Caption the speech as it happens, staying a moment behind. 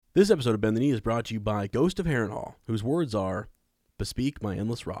This episode of Bend the Knee is brought to you by Ghost of Harrenhal, whose words are, "Bespeak my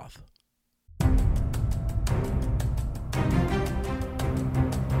endless wrath."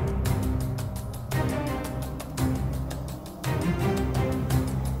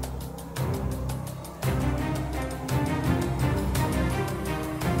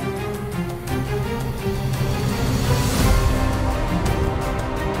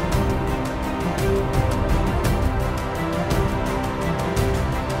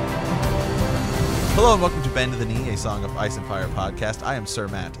 Hello and welcome to Bend the Knee, a Song of Ice and Fire podcast. I am Sir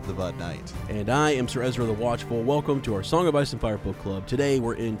Matt, the Bud Knight. And I am Sir Ezra the Watchful. Welcome to our Song of Ice and Fire book club. Today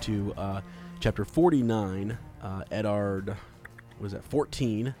we're into chapter 49, Eddard,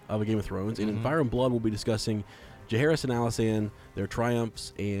 14 of A Game of Thrones. And in Fire and Blood, we'll be discussing Jaehaerys and Alysanne, Their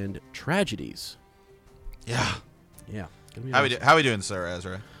Triumphs and Tragedies. Yeah. Yeah. How we doing, Sir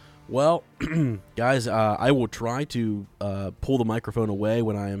Ezra? Well, guys, I will try to pull the microphone away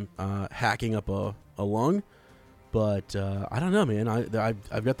when I am hacking up a lung, but I don't know, man.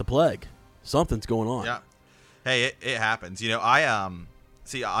 I've got the plague. Something's going on. Yeah. Hey, it happens. You know, I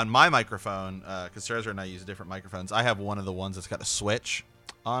see on my microphone, because Sir Ezra and I use different microphones. I have one of the ones that's got a switch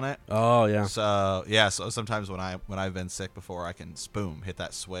on it. Oh yeah. So yeah, so sometimes when I've been sick before, I can hit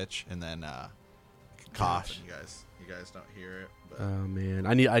that switch and then cough, and you guys don't hear it. But. Oh man,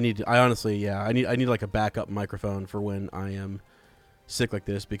 I honestly need like a backup microphone for when I am sick like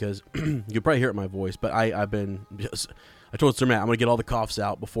this, because you can probably hear it in my voice, but I told Sir Matt I'm gonna get all the coughs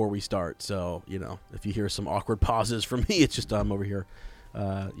out before we start, so you know, if you hear some awkward pauses from me, it's just I'm over here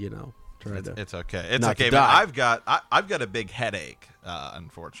trying to. It's okay. It's okay. But I've got a big headache,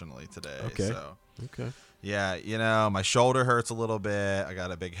 unfortunately today. Okay. So. Okay. Yeah, you know, my shoulder hurts a little bit. I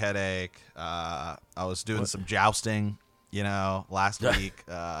got a big headache. I was doing some jousting, last week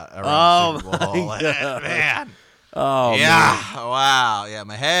around the Super Bowl. Man. Oh yeah. Man. Wow. Yeah,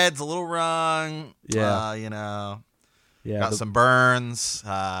 my head's a little wrong. Yeah. Yeah. Got some burns.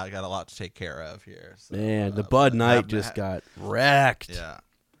 I got a lot to take care of here. So, man, the Bud Knight just got wrecked. Yeah.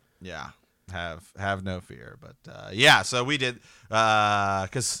 Yeah. Have no fear, but so we did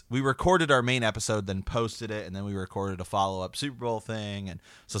because we recorded our main episode, then posted it, and then we recorded a follow-up Super Bowl thing, and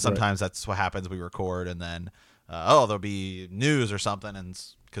so sometimes that's what happens. We record, and then there'll be news or something, and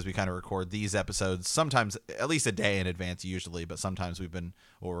because we kind of record these episodes sometimes at least a day in advance usually, but sometimes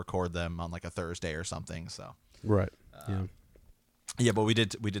we'll record them on like a Thursday or something. So right, but we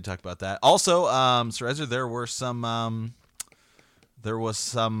did talk about that. Also, Sir Ezra, there was some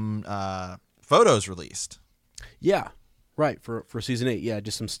photos released. Yeah, right, for season 8. Yeah,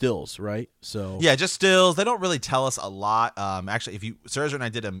 just some stills, right? So yeah, just stills. They don't really tell us a lot. Actually, Sir Ezra and I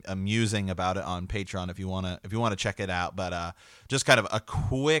did a musing about it on Patreon if you wanna check it out. But just kind of a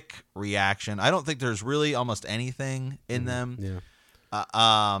quick reaction. I don't think there's really almost anything in them. Yeah.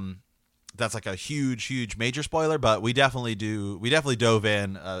 That's like a huge major spoiler, but we definitely dove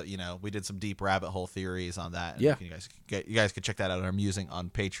in. We did some deep rabbit hole theories on that. And yeah, you guys could check that out on our musing on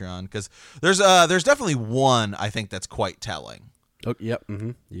Patreon, because there's definitely one I think that's quite telling. Oh, yep.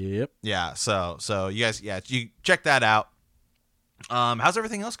 Yep. Yeah. So you guys, you check that out. How's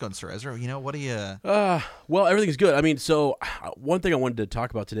everything else going, Sir Ezra? What do you? Well, everything's good. I mean, so one thing I wanted to talk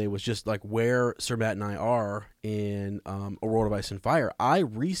about today was just like where Sir Matt and I are in A World of Ice and Fire. I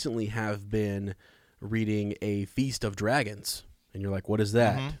recently have been reading A Feast of Dragons, and you're like, what is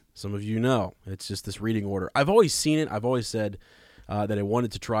that? Mm-hmm. Some of you know. It's just this reading order. I've always seen it. I've always said that I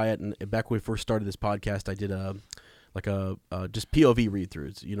wanted to try it, and back when we first started this podcast, I did just POV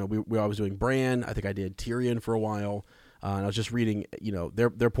read-throughs. We always doing Bran. I think I did Tyrion for a while. And I was just reading,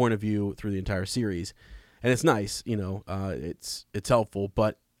 their point of view through the entire series, and it's nice, it's helpful.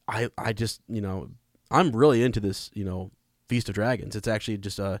 But I just, I'm really into this, Feast of Dragons. It's actually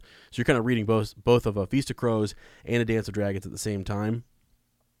just so you're kind of reading both of a Feast of Crows and a Dance of Dragons at the same time,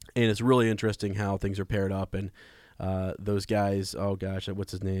 and it's really interesting how things are paired up. And those guys, oh gosh,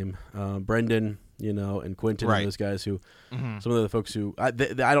 what's his name? Brendan, and Quentin, right. And those guys who, some of the folks who, I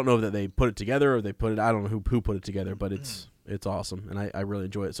don't know that they put it together or I don't know who put it together, but it's awesome, and I really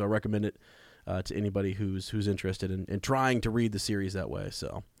enjoy it. So I recommend it to anybody who's interested in trying to read the series that way.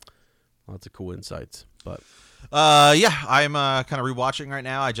 So lots of cool insights. But I'm kind of rewatching right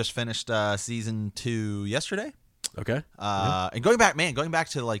now. I just finished season 2 yesterday. Okay. And going back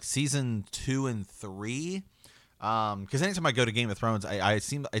to like season 2 and 3. Because anytime I go to Game of Thrones,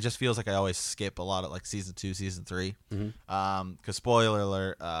 it just feels like I always skip a lot of like season 2, season 3. Because spoiler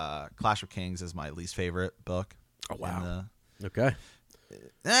alert, Clash of Kings is my least favorite book. Oh wow. Okay.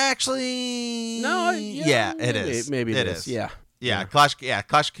 Actually, no. Yeah, it is. Maybe it is. Yeah. Yeah. Clash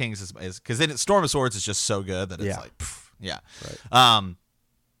of Kings is because Storm of Swords is just so good that it's like, pff, yeah. Right.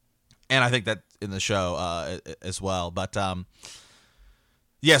 and I think that in the show as well. But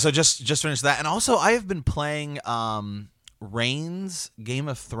yeah, so just finished that, and also I have been playing Reigns Game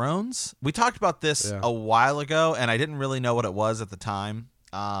of Thrones. We talked about this a while ago, and I didn't really know what it was at the time.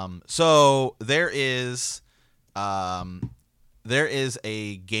 So there is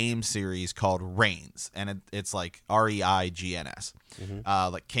a game series called Reigns, and it's like Reigns,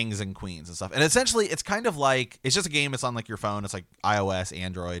 like kings and queens and stuff. And essentially, it's kind of like, it's just a game. It's on like your phone. It's like iOS,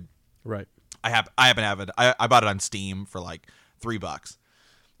 Android. Right. I happen to have it. I bought it on Steam for like $3.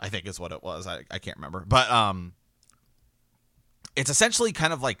 I think is what it was. I can't remember, but it's essentially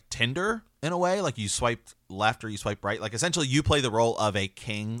kind of like Tinder in a way. Like you swipe left or you swipe right. Like essentially you play the role of a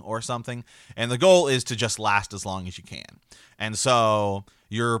king or something, and the goal is to just last as long as you can. And so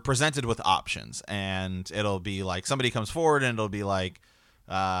you're presented with options, and it'll be like somebody comes forward and it'll be like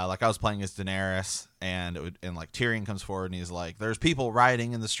I was playing as Daenerys, and like Tyrion comes forward and he's like, there's people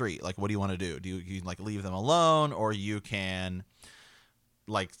rioting in the street. Like, what do you want to do? Do you like leave them alone, or you can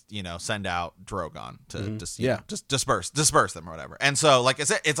like, send out Drogon to just disperse them or whatever. And so like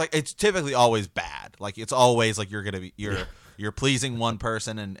it's typically always bad. Like it's always like you're pleasing one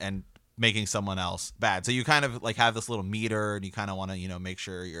person and making someone else bad. So you kind of like have this little meter, and you kind of want to make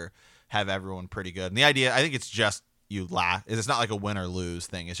sure have everyone pretty good. And the idea, I think it's just it's not like a win or lose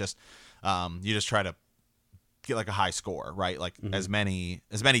thing. It's just you just try to get like a high score, right? Like as many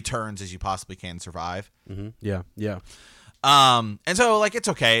turns as you possibly can survive. Yeah. And so like it's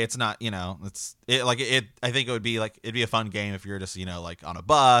okay. It's not, I think it'd be a fun game if you're just, like on a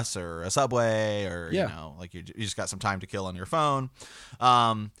bus or a subway, or like you just got some time to kill on your phone.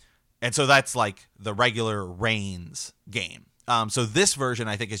 And so that's like the regular Reigns game. So this version,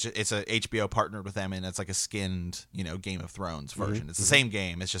 I think it's a HBO partnered with them, and it's like a skinned, Game of Thrones version. It's the same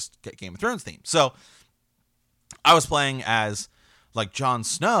game. It's just Game of Thrones themed. So I was playing as like Jon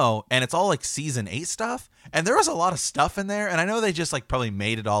Snow, and it's all like season 8 stuff. And there was a lot of stuff in there, and I know they just like probably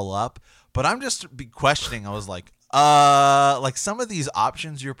made it all up, but I'm just questioning. I was like some of these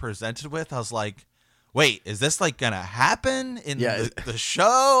options you're presented with, I was like, wait, is this like gonna happen in the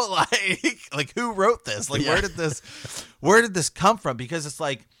show? Like who wrote this? Like where did this come from? Because it's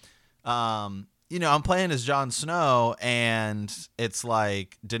like, I'm playing as Jon Snow, and it's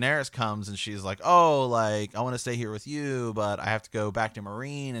like Daenerys comes and she's like, oh, like I want to stay here with you, but I have to go back to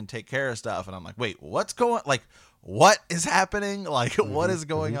Marine and take care of stuff. And I'm like, wait, what is happening? Like, what is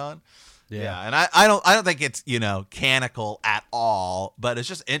going on? Yeah. And I don't think it's, canonical at all, but it's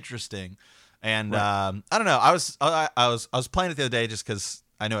just interesting. And I don't know. I was playing it the other day just because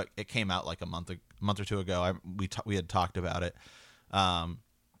I know it came out like a month or two ago. We had talked about it.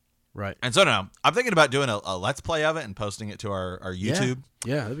 Right. And so, no, I'm thinking about doing a Let's Play of it and posting it to our YouTube.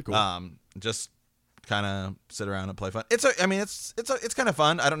 Yeah, that'd be cool. Just kind of sit around and play fun. It's kind of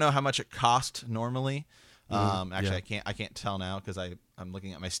fun. I don't know how much it cost normally. I can't tell now because I'm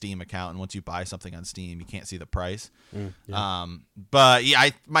looking at my Steam account, and once you buy something on Steam, you can't see the price. But yeah,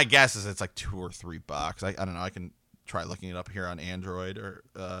 my guess is it's like $2 or $3. I don't know. I can try looking it up here on Android, or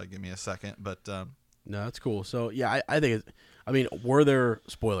give me a second. But no, that's cool. So yeah, I think were there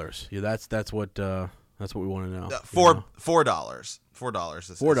spoilers? Yeah, that's what we want to know. $4. $4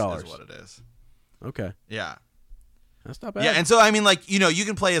 is what it is. Okay. Yeah. That's not bad. Yeah, and so you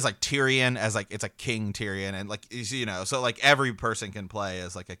can play as like Tyrion, as like it's a King Tyrion, and like so like every person can play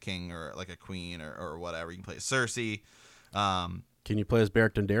as like a king or like a queen or whatever. You can play as Cersei. Can you play as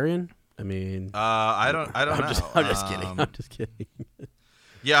Beric Dondarrion? I mean, I don't know. I'm just kidding.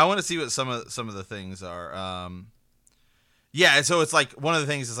 Yeah, I want to see what some of the things are. Yeah, and so it's like one of the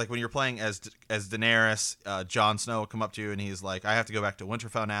things is like when you're playing as Daenerys, Jon Snow will come up to you and he's like, I have to go back to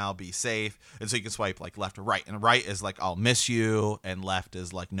Winterfell now, be safe. And so you can swipe like left or right. And right is like, I'll miss you, and left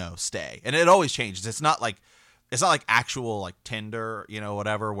is like, no, stay. And it always changes. It's not like actual like Tinder,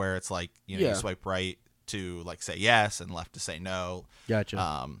 whatever, where it's like, you swipe right to like say yes and left to say no.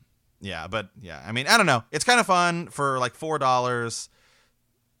 Gotcha. Yeah, but yeah, I don't know. It's kind of fun for like $4.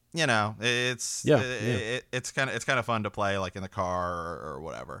 It's kind of fun to play like in the car or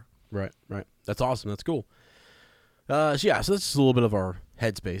whatever. Right. That's awesome. That's cool. So that's just a little bit of our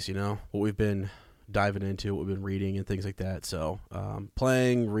headspace, what we've been diving into, what we've been reading and things like that. So,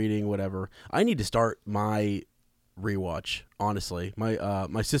 playing, reading, whatever. I need to start my rewatch, honestly.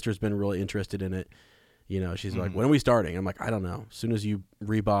 My sister's been really interested in it. She's like, when are we starting? I'm like, I don't know. As soon as you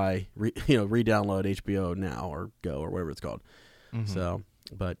re-download HBO Now or Go or whatever it's called. So,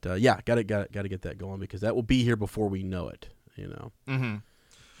 but gotta get that going, because that will be here before we know it.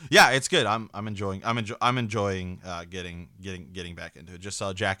 Yeah, it's good. I'm enjoying getting back into it. Just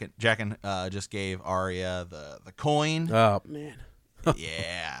saw Jack just gave Arya the coin. Oh man.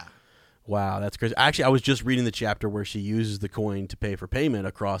 Yeah. Wow, that's crazy. Actually, I was just reading the chapter where she uses the coin to pay for payment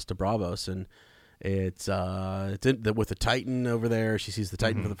across to Bravos, and it's with the Titan over there. She sees the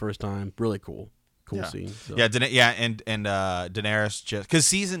Titan for the first time. Really cool scene. So. Yeah, and Daenerys just because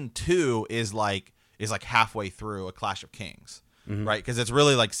season 2 is like halfway through A Clash of Kings, right? Because it's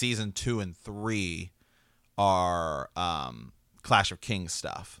really like season 2 and 3 are Clash of Kings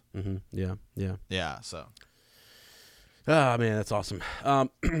stuff. Yeah. So. Ah, man, that's awesome.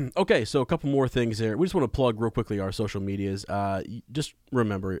 Okay, so a couple more things there. We just want to plug real quickly our social medias. Just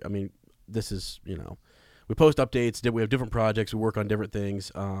remember, I mean, this is, we post updates. We have different projects. We work on different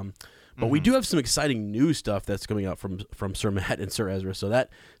things. But we do have some exciting new stuff that's coming out from Sir Matt and Sir Ezra. So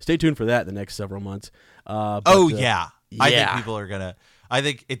stay tuned for that the next several months. I think people are gonna. I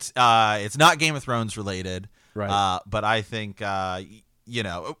think it's not Game of Thrones related, right? But I think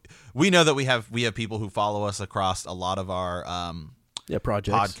we know that we have people who follow us across a lot of our projects,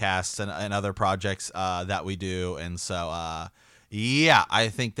 podcasts, and other projects that we do, and so I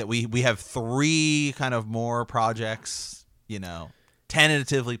think that we have 3 kind of more projects,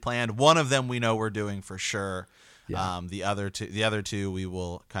 tentatively planned. One of them we know we're doing for sure. Yeah. The other two we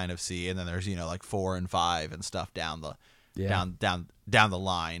will kind of see, and then there's like 4 and 5 and stuff down the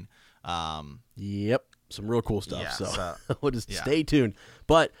line. Yep. Some real cool stuff. Yeah, so we'll just stay tuned.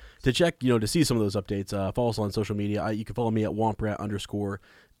 But to check, to see some of those updates, follow us on social media. You can follow me at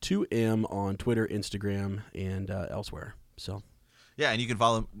womprat_2M on Twitter, Instagram, and elsewhere. So. Yeah, and you can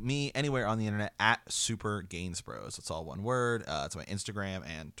follow me anywhere on the internet at Super Gainsbros. It's all one word. It's my Instagram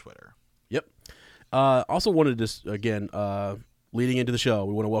and Twitter. Yep. Also wanted to again. Leading into the show,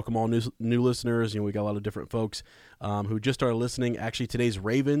 we want to welcome all new listeners. We got a lot of different folks who just started listening. Actually, today's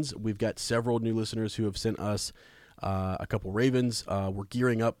Ravens, we've got several new listeners who have sent us a couple Ravens. We're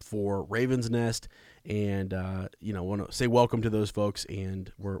gearing up for Ravens Nest, and want to say welcome to those folks.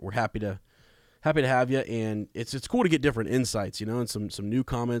 And we're happy to have you. And it's cool to get different insights, and some new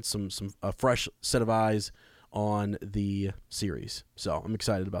comments, some fresh set of eyes on the series. So I'm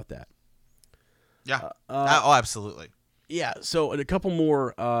excited about that. Yeah. Absolutely. Yeah, so a couple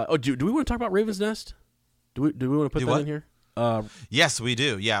more. Do we want to talk about Raven's Nest? Do we want to put that in here? Yes, we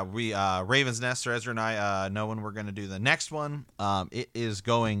do. Yeah, we Raven's Nest. Or Ezra and I know when we're going to do the next one. It is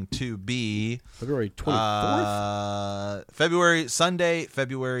going to be February 24th. Sunday,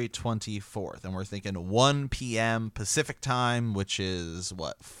 February 24th, and we're thinking 1 p.m. Pacific time, which is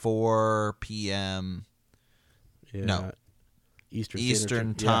 4 p.m. Yeah, no,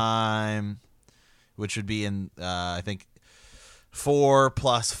 Eastern time, which would be in I think. 4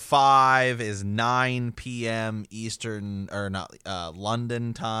 plus 5 is 9 p.m. Eastern, or not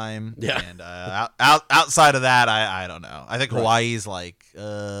London time. Yeah. And outside of that, I don't know. I think Hawaii's like 5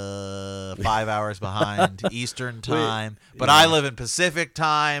 hours behind Eastern time, but I live in Pacific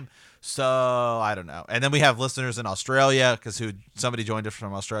time, so I don't know. And then we have listeners in Australia because somebody joined us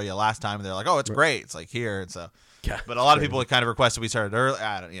from Australia last time, and they're like, "Oh, it's great. It's like here." And so, but a lot of people kind of requested we started early.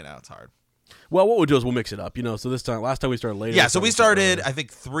 I don't, it's hard. Well, what we'll do is we'll mix it up, So last time we started later. Yeah, so we started, I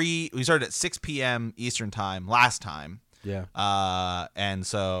think we started at 6 p.m. Eastern time last time. Yeah. And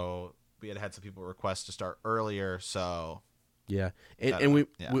so we had some people request to start earlier, so. Yeah, and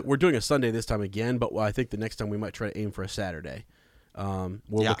we're doing a Sunday this time again, but I think the next time we might try to aim for a Saturday. We'll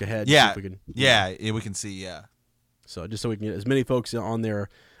look ahead. Yeah. See if we can, we can see, yeah. So just so we can get as many folks on there.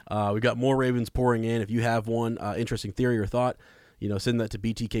 We've got more Ravens pouring in. If you have one interesting theory or thought, send that to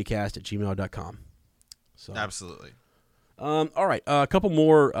btkcast@gmail.com. So absolutely. All right, a couple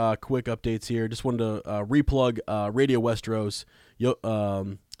more quick updates here. Just wanted to replug Radio Westeros,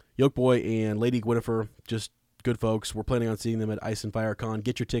 Yoke Boy and Lady Gwynnifer, just good folks. We're planning on seeing them at Ice and Fire Con.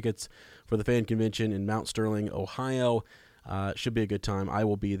 Get your tickets for the fan convention in Mount Sterling, Ohio. Should be a good time. I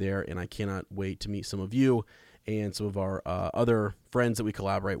will be there, and I cannot wait to meet some of you and some of our other friends that we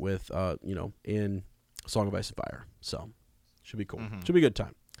collaborate with, in Song of Ice and Fire. So. Should be cool. Mm-hmm. Should be a good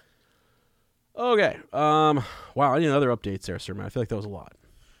time. Okay. Wow. Any other updates there, sir, man? I feel like that was a lot.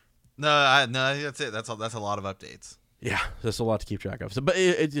 No, that's it. That's a lot of updates. Yeah, that's a lot to keep track of. So, but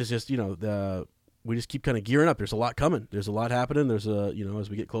it's just we just keep kind of gearing up. There's a lot coming. There's a lot happening. There's as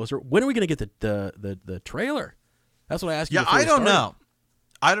we get closer. When are we going to get the trailer? That's what I asked you. Yeah, I don't know.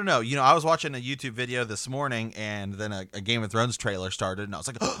 I don't know. I was watching a YouTube video this morning, and then a Game of Thrones trailer started, and I was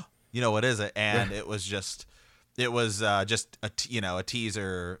like, oh, what is it? And it was just. It was just a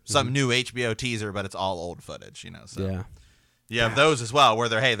teaser, some new HBO teaser, but it's all old footage, So yeah, you have those as well, where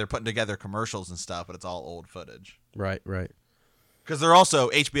they're putting together commercials and stuff, but it's all old footage. Right. Because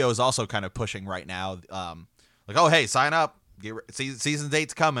HBO is also kind of pushing right now, like, oh hey, sign up, season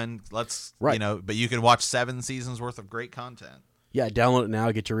 8's coming, let's but you can watch 7 seasons worth of great content. Yeah, download it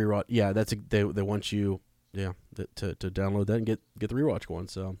now. Get your rewatch. Yeah, they want you. Yeah, to download that and get the rewatch going.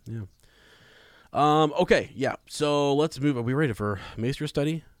 So yeah. Okay. Yeah. So let's move. Are we ready for Maester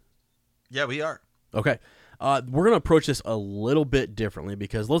study? Yeah, we are. Okay. We're gonna approach this a little bit differently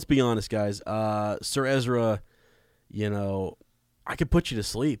because let's be honest, guys. Sir Ezra, I could put you to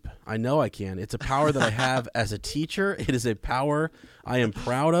sleep. I know I can. It's a power that I have as a teacher. It is a power I am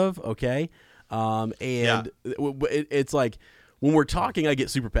proud of. Okay. It's like when we're talking, I get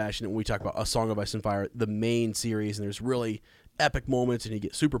super passionate when we talk about A Song of Ice and Fire, the main series, and there's really epic moments, and you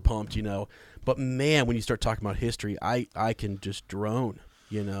get super pumped, But man, when you start talking about history, I can just drone,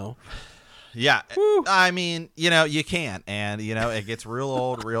 Yeah. Woo. I mean, you can't, and it gets real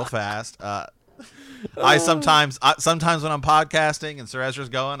old real fast. I sometimes when I'm podcasting and Sir Ezra's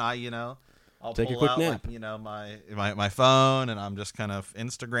going, I'll take pull a quick out nap. my phone, and I'm just kind of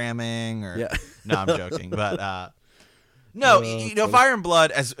Instagramming or no, I'm joking, but no, Fire and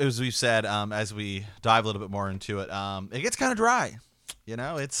Blood, as we've said, as we dive a little bit more into it, it gets kind of dry.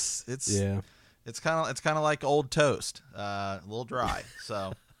 It's kind of like old toast, a little dry.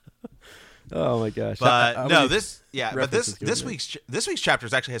 So. Oh my gosh! But this week's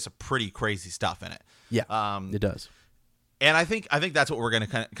chapters actually has some pretty crazy stuff in it. Yeah, it does. And I think that's what we're going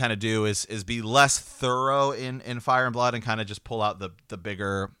to kind of do is be less thorough in Fire and Blood and kind of just pull out the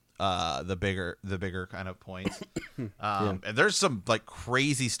bigger kind of points. And there's some like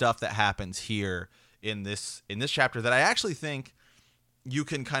crazy stuff that happens here in this chapter that I actually think you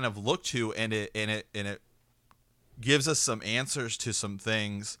can kind of look to, and it gives us some answers to some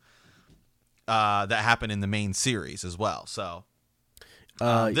things that happen in the main series as well. So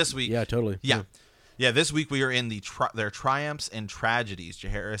this week, yeah, totally, yeah. This week we are in Their Triumphs and Tragedies,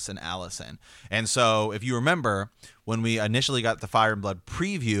 Jaehaerys and Alicent. And so if you remember when we initially got the Fire and Blood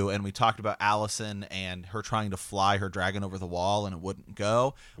preview and we talked about Alicent and her trying to fly her dragon over the wall and it wouldn't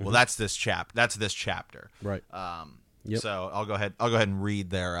go, well, that's this chapter, right? So I'll go ahead and read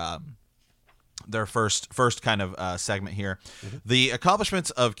their first kind of segment here. Mm-hmm. The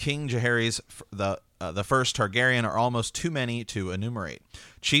accomplishments of King Jaehaerys the first Targaryen are almost too many to enumerate.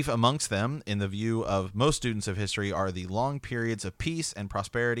 Chief amongst them, in the view of most students of history, are the long periods of peace and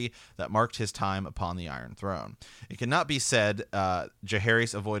prosperity that marked his time upon the Iron Throne. It cannot be said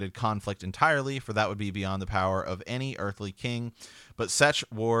Jaehaerys avoided conflict entirely, for that would be beyond the power of any earthly king, but such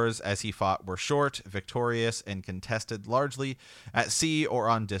wars as he fought were short, victorious, and contested largely at sea or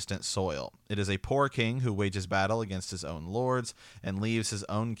on distant soil. It is a poor king who wages battle against his own lords and leaves his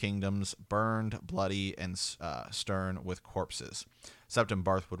own kingdoms burned, bloody, and stern with corpses. Septim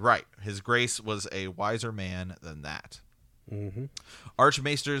Barth would write, "His Grace was a wiser man than that." Mm-hmm.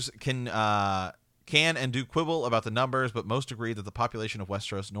 Archmaesters can and do quibble about the numbers, but most agree that the population of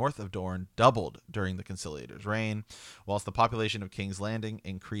Westeros north of Dorne doubled during the Conciliator's reign, whilst the population of King's Landing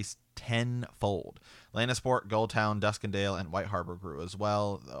increased tenfold. Lannisport, Goldtown, Duskendale, and White Harbor grew as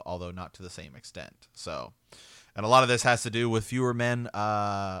well, although not to the same extent. So, and a lot of this has to do with fewer men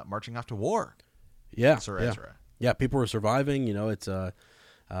marching off to war. Yeah, Sir Ezra. Yeah, people are surviving. It's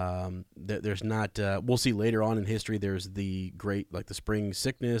there's not. We'll see later on in history. There's the great, like the spring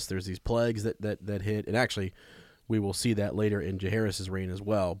sickness. There's these plagues that hit, and actually, we will see that later in Jaehaerys' reign as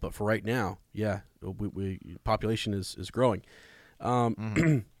well. But for right now, we population is growing.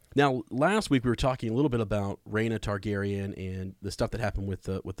 Now, last week we were talking a little bit about Rhaena Targaryen and the stuff that happened with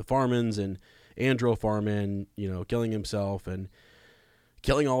the Farmans and Andro Farman, killing himself and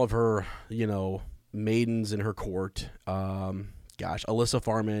killing all of her, maidens in her court. Alyssa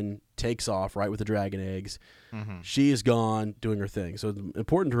Farman takes off right with the dragon eggs. Mm-hmm. She is gone doing her thing. So it's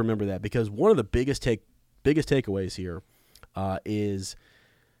important to remember that, because one of the biggest takeaways here is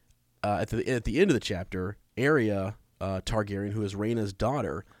at the end of the chapter, Arya Targaryen, who is Rhaena's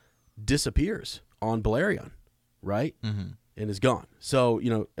daughter, disappears on Balerion, right? Mm-hmm. And is gone. So,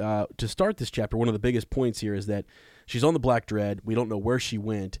 to start this chapter, one of the biggest points here is that she's on the Black Dread. We don't know where she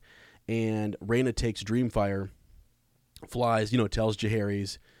went. And Rhaena takes Dreamfire, flies, tells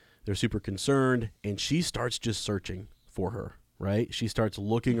Jaehaerys. They're super concerned, and she starts just searching for her, right? She starts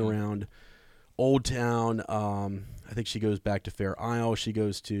looking around Old Town. I think she goes back to Fair Isle. She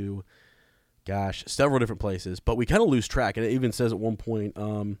goes to, several different places. But we kind of lose track. And it even says at one point,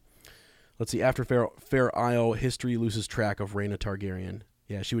 let's see, after Fair Isle, history loses track of Rhaena Targaryen.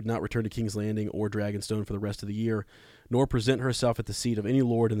 Yeah, she would not return to King's Landing or Dragonstone for the rest of the year, nor present herself at the seat of any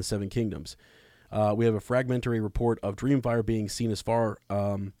lord in the Seven Kingdoms. We have a fragmentary report of Dreamfire being seen as far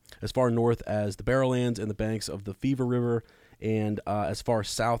north as the Barrowlands and the banks of the Fever River, and as far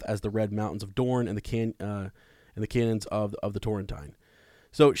south as the Red Mountains of Dorne and the canyons of the Torrentine.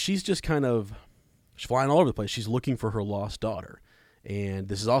 So she's just kind of She's flying all over the place. She's looking for her lost daughter. And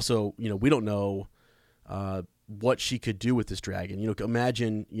this is also, we don't know what she could do with this dragon.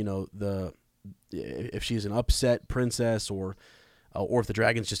 Imagine, if she's an upset princess or if the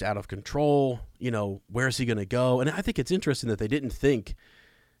dragon's just out of control, where is he going to go? And I think it's interesting that they didn't think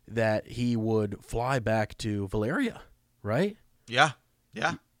that he would fly back to Valeria, right? Yeah.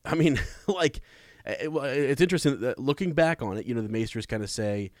 Yeah. I mean, it's interesting that looking back on it, the Maesters kind of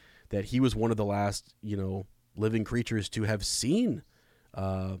say that he was one of the last, living creatures to have seen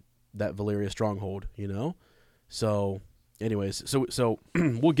that Valeria stronghold, So anyways, so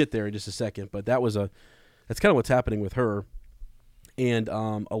we'll get there in just a second, but that's kind of what's happening with her. And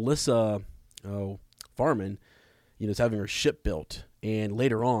Alyssa Farman, is having her ship built, and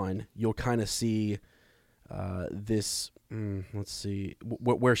later on you'll kind of see this. Let's see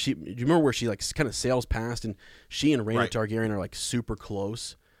where she. Do you remember where she kind of sails past, and she and Rhaena Right. Targaryen are super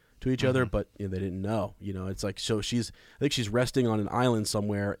close to each other, but they didn't know. It's so I think she's resting on an island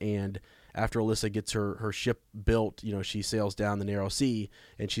somewhere, and after Alyssa gets her ship built, she sails down the narrow sea,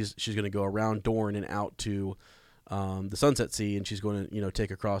 and she's going to go around Dorne and out to the Sunset Sea, and she's going to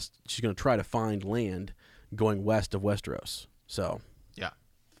take across. She's going to try to find land going west of Westeros. So Yeah.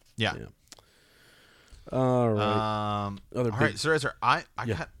 All right. All right, Sir Ezra,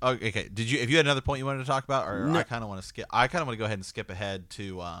 okay. If you had another point you wanted to talk about, or No. I kind of want to skip. I kind of want to go ahead and skip ahead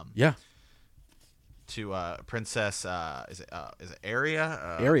to Princess. Is it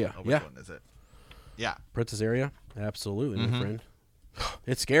Arya? Arya, which yeah. one is it? Yeah. Princess Arya, absolutely, my friend.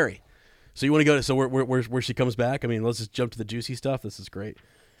 It's scary. So you want to go to where she comes back? I mean, let's just jump to the juicy stuff. This is great.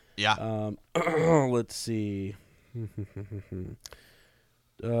 Yeah. Let's see.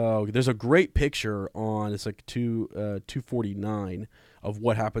 There's a great picture on. It's 249 of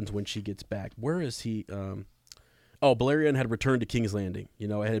what happens when she gets back. Where is he? Balerion had returned to King's Landing. It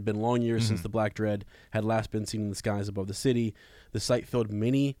had been long years since the Black Dread had last been seen in the skies above the city. The sight filled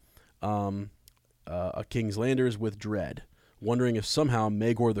many King's Landers with dread, wondering if somehow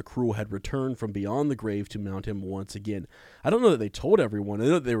Maegor the Cruel had returned from beyond the grave to mount him once again. I don't know that they told everyone. I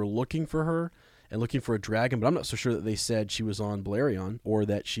know that they were looking for her and looking for a dragon, but I'm not so sure that they said she was on Balerion or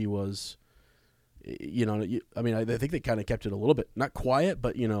that she was, I think they kind of kept it a little bit, not quiet,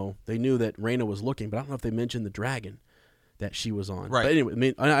 but, they knew that Rhaena was looking, but I don't know if they mentioned the dragon that she was on. Right. But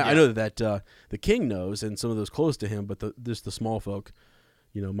anyway, I know that the king knows and some of those close to him, but the small folk,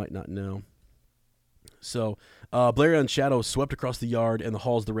 might not know. So Balerion's shadow swept across the yard and the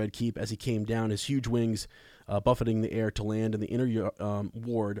halls of the Red Keep as he came down, his huge wings buffeting the air to land in the inner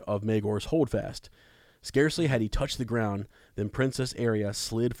ward of Maegor's holdfast. Scarcely had he touched the ground than Princess Arya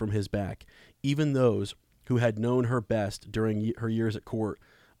slid from his back. Even those who had known her best during her years at court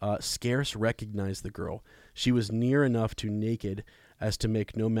scarce recognized the girl. She was near enough to naked as to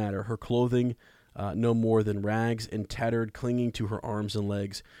make no matter, her clothing no more than rags and tattered, clinging to her arms and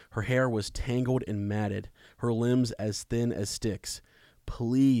legs. Her hair was tangled and matted, her limbs as thin as sticks.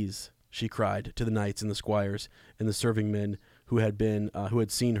 "Please," she cried to the knights and the squires and the serving men who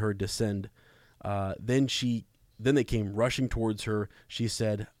had seen her descend. Then they came rushing towards her. She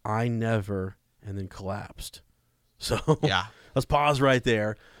said, "I never," and then collapsed. So Yeah. let's pause right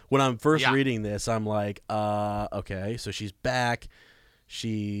there. When I'm first reading this, I'm like, okay, so she's back.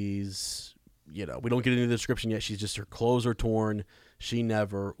 She's, we don't get into the description yet. She's just, her clothes are torn. She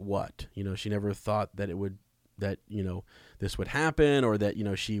never what? She never thought that this would happen, or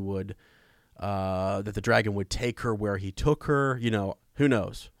that, she would, that the dragon would take her where he took her. Who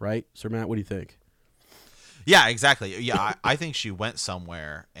knows, right? Sir Matt, what do you think? Yeah, exactly. Yeah, I think she went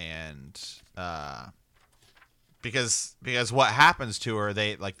somewhere, and because what happens to her,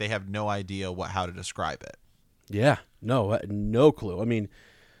 they have no idea how to describe it. Yeah, no clue. I mean,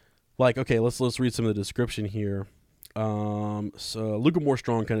 okay, let's read some of the description here. So Luca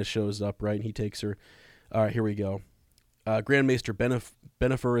Moore-Strong kind of shows up, right? And he takes her. All right, here we go. Grand Maester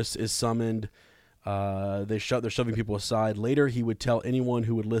Beneferus is summoned. They're shoving people aside. Later, he would tell anyone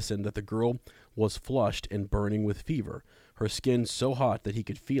who would listen that the girl was flushed and burning with fever, her skin so hot that he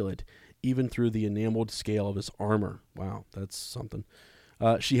could feel it, even through the enameled scale of his armor. Wow, that's something.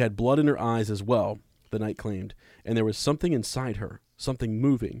 She had blood in her eyes as well, the knight claimed, and there was something inside her, something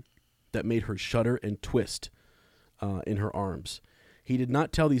moving, that made her shudder and twist in her arms. He did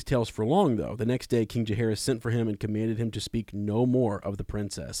not tell these tales for long, though. The next day, King Jaehaerys sent for him and commanded him to speak no more of the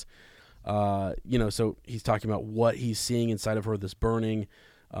princess. So he's talking about what he's seeing inside of her, this burning.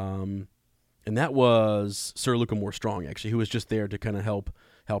 And that was Sir Luca Moore-Strong, actually, who was just there to kind of help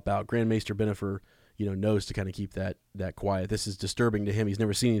out. Grand Maester Benefer, knows to kind of keep that quiet. This is disturbing to him. He's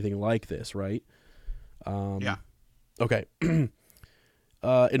never seen anything like this, right? Yeah. Okay.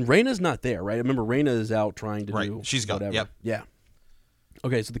 And Rhaena's not there, right? I remember Rhaena is out trying to do She's gone. whatever. Yep. Yeah.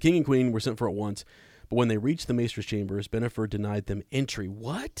 Okay, so the king and queen were sent for at once, but when they reached the maester's chambers, Bennifer denied them entry.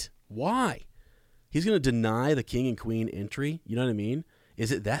 What? Why? He's going to deny the king and queen entry? You know what I mean?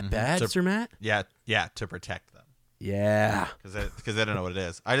 Is it that bad, Sir Matt? Yeah, to protect them. Yeah. Because they don't know what it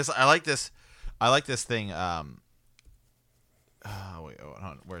is. I like this thing. Wait, hold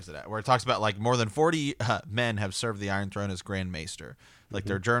on, where's it at? Where it talks about like more than 40 men have served the Iron Throne as Grand Maester. Like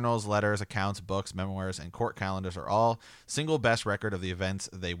their journals, letters, accounts, books, memoirs, and court calendars are all single best record of the events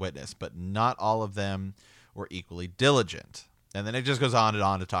they witnessed, but not all of them were equally diligent. And then it just goes on and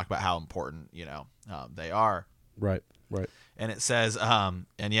on to talk about how important they are. Right. And it says,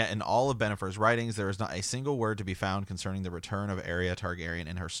 and yet in all of Bennifer's writings, there is not a single word to be found concerning the return of Arya Targaryen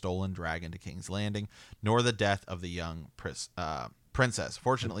and her stolen dragon to King's Landing, nor the death of the young princess.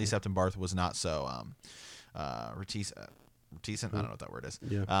 Fortunately, Septim Barth was not so reticent. I don't know what that word is.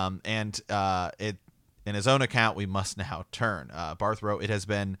 Yeah. In his own account, we must now turn. Barth wrote, "It has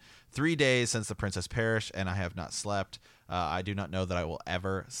been 3 days since the princess perished, and I have not slept. I do not know that I will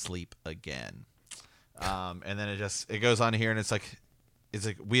ever sleep again." And then it goes on here, and it's like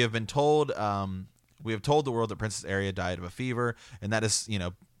we have been told the world that Princess Arya died of a fever, and that is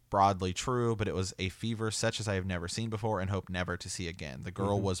broadly true, but it was a fever such as I have never seen before and hope never to see again. The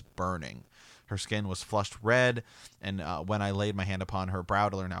girl was burning. Her skin was flushed red, and when I laid my hand upon her brow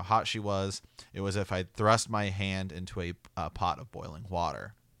to learn how hot she was, it was as if I'd thrust my hand into a pot of boiling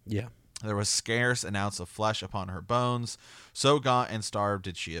water. Yeah. There was scarce an ounce of flesh upon her bones. So gaunt and starved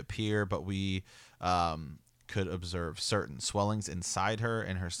did she appear, but we could observe certain swellings inside her,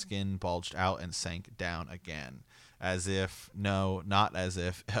 and her skin bulged out and sank down again. Not as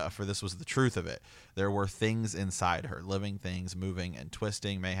if, for this was the truth of it. There were things inside her, living things, moving and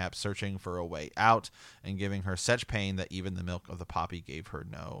twisting, mayhap searching for a way out, and giving her such pain that even the milk of the poppy gave her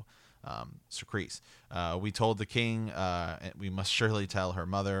no secretes. We told the king, we must surely tell her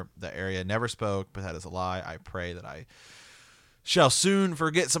mother that Arya never spoke, but that is a lie. I pray that I shall soon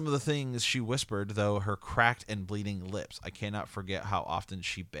forget some of the things she whispered, though her cracked and bleeding lips. I cannot forget how often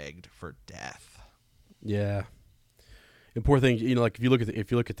she begged for death. Yeah. And poor thing, like if you look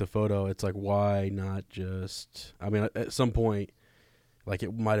at the photo, it's like, why not just? I mean, at some point, like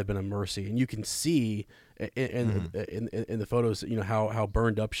it might have been a mercy, and you can see in the photos, how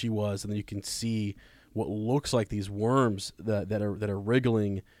burned up she was, and then you can see what looks like these worms that are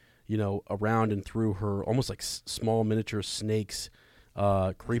wriggling, around and through her, almost like small miniature snakes,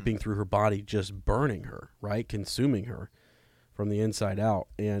 creeping through her body, just burning her, right, consuming her from the inside out,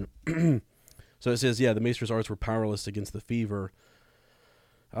 and. So it says, the maester's arts were powerless against the fever.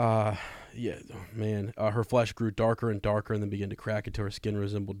 Her flesh grew darker and darker and then began to crack until her skin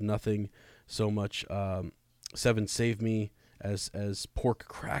resembled nothing so much. Seven saved me as pork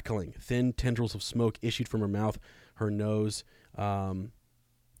crackling. Thin tendrils of smoke issued from her mouth, her nose. It's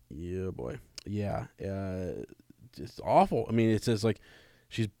awful. I mean, it says like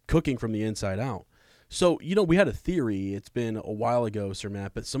she's cooking from the inside out. So, we had a theory, it's been a while ago, Sir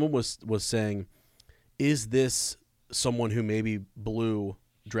Matt, but someone was saying, is this someone who maybe blew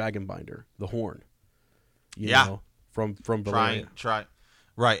Dragonbinder, the horn? From Valyria.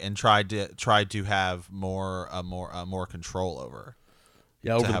 Tried to have more control over.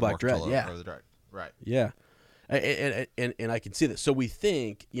 Yeah, over the Black Dread. Yeah. Over the Dread. Right. Yeah. And I can see this. So we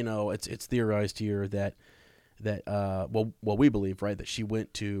think, it's theorized here that we believe, right, that she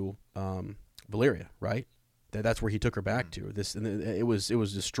went to Valyria, right? That's where he took her back to. This, and it was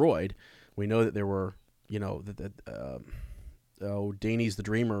destroyed. We know that there were, Daenerys the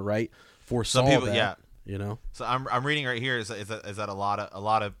Dreamer, right? Foresaw some people, that, So I'm reading right here is that a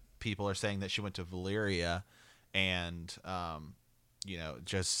lot of people are saying that she went to Valyria, and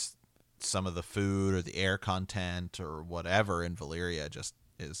just some of the food or the air content or whatever in Valyria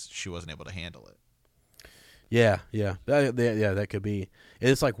she wasn't able to handle it. Yeah, that could be.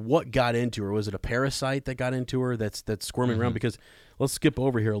 It's like, what got into her? Was it a parasite that got into her that's squirming around? Because let's skip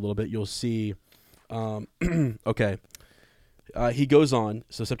over here a little bit. You'll see. Okay. He goes on.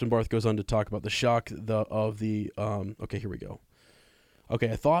 So Septim Barth goes on to talk about the shock okay, here we go. Okay,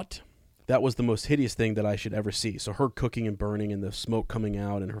 I thought that was the most hideous thing that I should ever see. So her cooking and burning and the smoke coming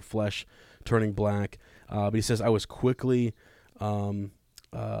out and her flesh turning black. But he says, I was quickly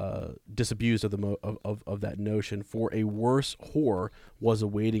disabused of that notion, for a worse horror was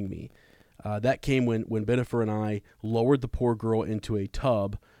awaiting me. That came when Bennifer and I lowered the poor girl into a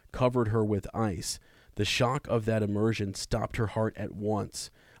tub, covered her with ice. The shock of that immersion stopped her heart at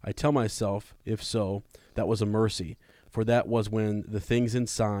once. I tell myself, if so, that was a mercy, for that was when the things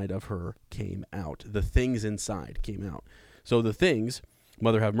inside of her came out. The things inside came out. So the things,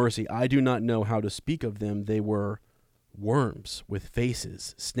 Mother have mercy. I do not know how to speak of them. They were worms with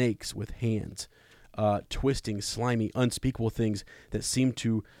faces, snakes with hands, twisting, slimy, unspeakable things that seemed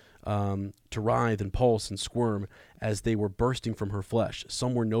to writhe and pulse and squirm as they were bursting from her flesh.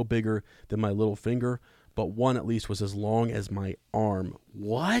 Some were no bigger than my little finger, but one at least was as long as my arm.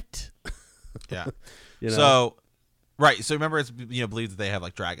 What? Yeah. You know? So, right. So remember, it's believed that they have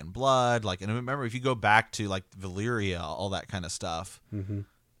like dragon blood. Like, and remember, if you go back to like Valyria, all that kind of stuff, Mm-hmm.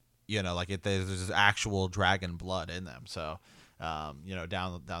 there's actual dragon blood in them. So, down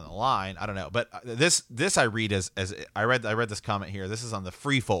the line, I don't know. But this I read as I read this comment here. This is on the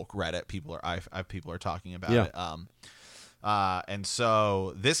Free Folk Reddit. People are talking about it. And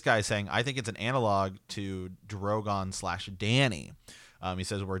so this guy's saying, I think it's an analog to Drogon / Dany. He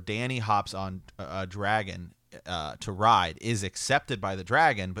says where Dany hops on a dragon to ride is accepted by the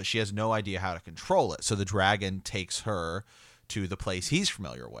dragon, but she has no idea how to control it. So the dragon takes her to the place he's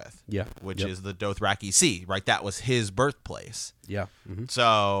familiar with, which is the Dothraki Sea, right? That was his birthplace. Yeah. Mm-hmm.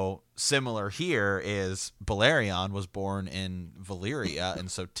 So similar here is Balerion was born in Valyria, and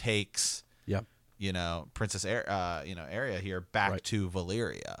so takes Princess Arya here back to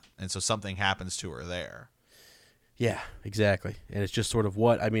Valyria, and so something happens to her there. Yeah, exactly. And it's just sort of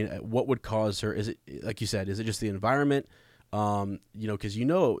what would cause her? Is it, like you said, is it just the environment? Because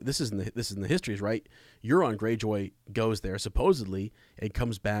this is in the histories, right? Euron Greyjoy goes there supposedly and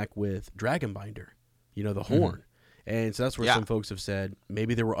comes back with Dragonbinder, the horn, and so that's where some folks have said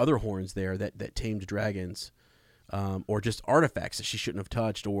maybe there were other horns there that tamed dragons, or just artifacts that she shouldn't have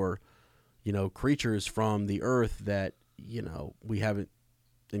touched, or creatures from the earth that we haven't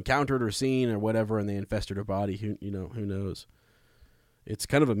encountered or seen or whatever, and they infested her body. Who knows? It's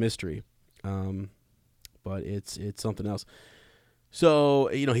kind of a mystery. But it's something else. So,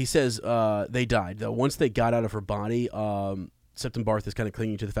 he says they died. Though once they got out of her body, Septon Barth is kind of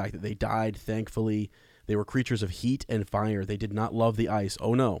clinging to the fact that they died. Thankfully, they were creatures of heat and fire. They did not love the ice.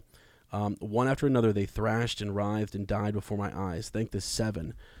 Oh, no. One after another, they thrashed and writhed and died before my eyes. Thank the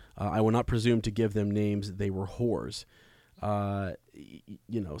seven. I will not presume to give them names. They were whores.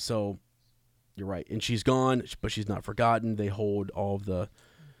 So you're right. And she's gone, but she's not forgotten. They hold all of the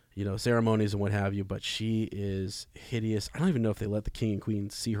ceremonies and what have you, but she is hideous. I don't even know if they let the king and queen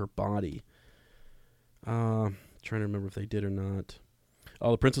see her body. Trying to remember if they did or not.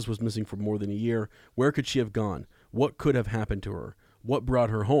 Oh, the princess was missing for more than a year. Where could she have gone? What could have happened to her? What brought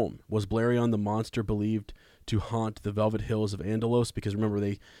her home? Was Balerion the monster believed to haunt the Velvet Hills of Andalos? Because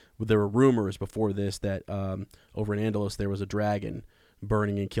remember, there were rumors before this that over in Andalos there was a dragon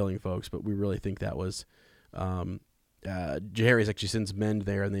burning and killing folks, but we really think that was... Jaehaerys actually sends men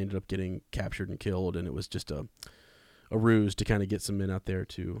there, and they ended up getting captured and killed, and it was just a ruse to kind of get some men out there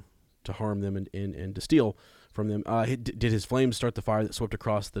to harm them and to steal from them. Did his flames start the fire that swept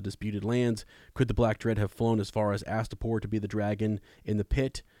across the disputed lands? Could the Black Dread have flown as far as Astapor to be the dragon in the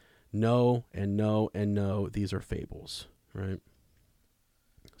pit? No, and no, and no. These are fables, right?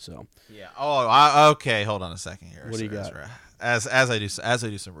 So yeah. Oh, okay. Hold on a second here. What do you got? As I do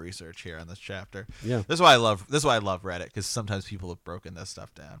some research here on this chapter. Yeah. This is why I love Reddit, because sometimes people have broken this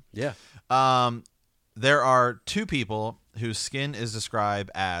stuff down. Yeah. There are two people whose skin is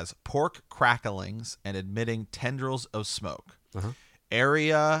described as pork cracklings and emitting tendrils of smoke.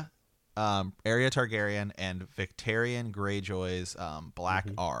 Arya Targaryen and Victarion Greyjoy's black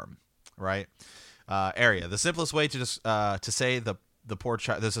arm. Right. Arya. The simplest way to say the poor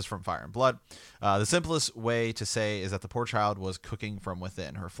child, this is from Fire and Blood. The simplest way to say is that the poor child was cooking from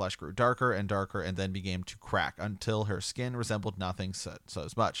within. Her flesh grew darker and darker and then began to crack until her skin resembled nothing so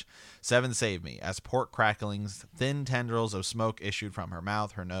as much. Seven saved me. As pork cracklings, thin tendrils of smoke issued from her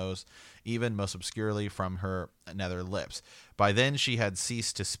mouth, her nose, even most obscurely from her nether lips. By then she had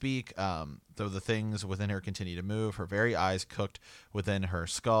ceased to speak, though the things within her continued to move. Her very eyes cooked within her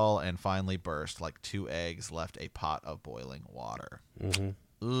skull and finally burst like two eggs left a pot of boiling water.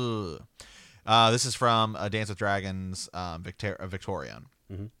 Ugh. This is from Dance with Dragons, Victorian.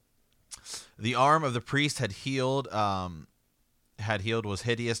 The arm of the priest had healed, was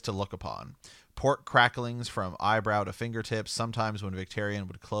hideous to look upon. Pork cracklings from eyebrow to fingertips. Sometimes when Victarion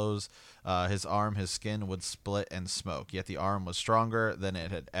would close his arm, his skin would split and smoke. Yet the arm was stronger than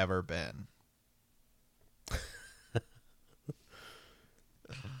it had ever been.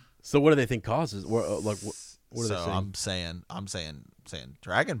 So what do they think causes? What are they saying? I'm saying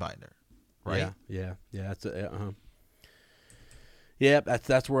Dragonbinder, right? Yeah. Yeah,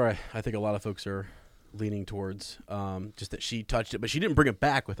 that's where I think a lot of folks are leaning towards. Just that she touched it, but she didn't bring it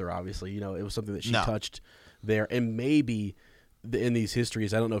back with her. Obviously, it was something that she touched there, and maybe in these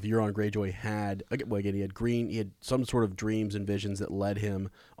histories, I don't know if Euron Greyjoy had, well, again, he had some sort of dreams and visions that led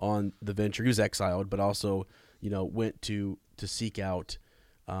him on the venture. He was exiled, but also, went to seek out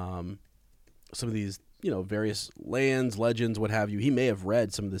some of these, various lands, legends, what have you. He may have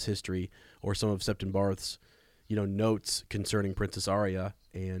read some of this history or some of Septon Barth's, notes concerning Princess Arya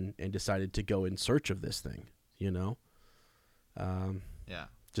and decided to go in search of this thing, Yeah.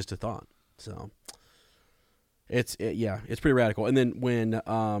 Just a thought. So it's pretty radical. And then when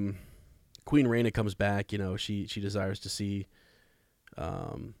Queen Rhaena comes back, she desires to see,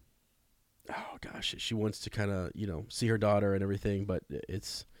 she wants to kind of, see her daughter and everything, but I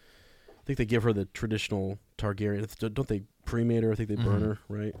think they give her the traditional Targaryen. Don't they cremate her? I think they burn her,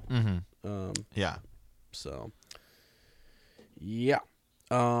 right? Mm-hmm. Yeah. So, yeah.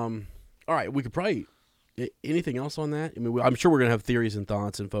 All right, we could probably anything else on that. I mean, I'm sure we're gonna have theories and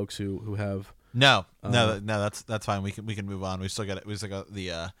thoughts and folks who have. No, that's fine. We can move on. We still got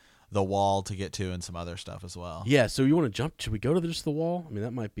the wall to get to and some other stuff as well. Yeah. So you want to jump? Should we go to just the wall? I mean,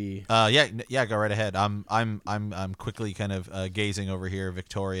 that might be. Yeah. Go right ahead. I'm quickly kind of gazing over here,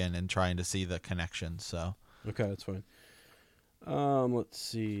 Victorian, and trying to see the connections. So. Okay, that's fine. Let's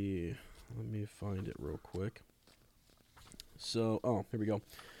see. Let me find it real quick. So, here we go.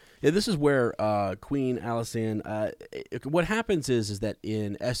 Yeah, this is where Queen Alysanne. What happens is that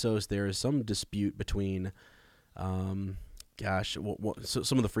in Essos there is some dispute between, some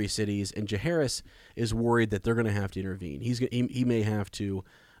of the free cities, and Jaehaerys is worried that they're going to have to intervene. He may have to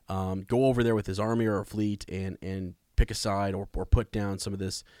go over there with his army or a fleet and pick a side or put down some of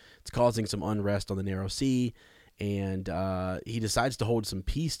this. It's causing some unrest on the Narrow Sea, and he decides to hold some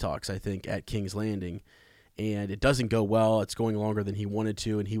peace talks, I think, at King's Landing. And it doesn't go well. It's going longer than he wanted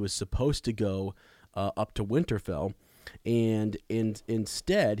to, and he was supposed to go up to Winterfell. And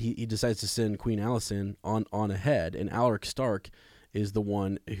instead, he decides to send Queen Alysanne on ahead, and Alaric Stark is the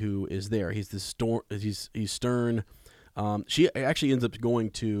one who is there. He's he's stern. She actually ends up going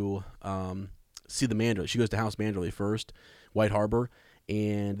to see the Manderley. She goes to House Manderley first, White Harbor,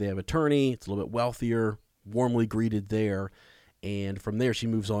 and they have a tourney. It's a little bit wealthier, warmly greeted there, and from there she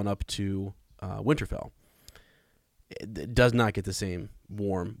moves on up to Winterfell. It does not get the same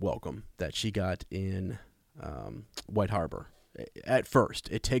warm welcome that she got in White Harbor. At first,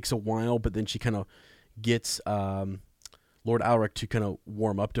 it takes a while, but then she kind of gets Lord Alaric to kind of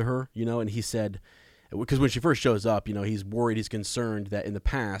warm up to her, and he said, because when she first shows up, he's worried, he's concerned that in the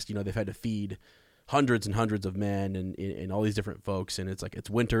past, they've had to feed hundreds and hundreds of men and all these different folks, and it's like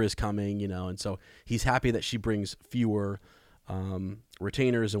winter is coming, and so he's happy that she brings fewer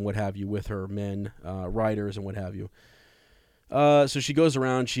retainers and what have you with her, men, riders and what have you. So she goes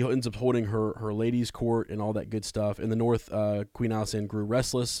around. She ends up holding her ladies' court and all that good stuff. In the north, Queen Alysanne grew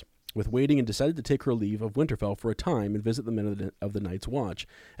restless with waiting and decided to take her leave of Winterfell for a time and visit the men of the Night's Watch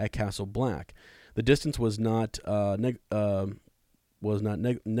at Castle Black. The distance was not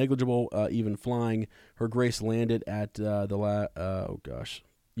negligible. Even flying, her grace landed at she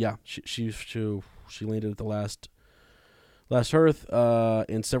landed at the last hearth,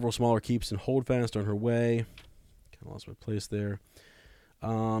 and several smaller keeps and holdfast on her way. Kind of lost my place there.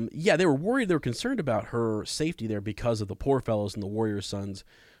 They were worried. They were concerned about her safety there because of the poor fellows and the warriors' sons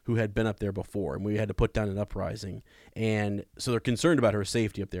who had been up there before, and we had to put down an uprising. And so they're concerned about her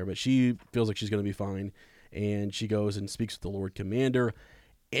safety up there, but she feels like she's going to be fine. And she goes and speaks with the Lord Commander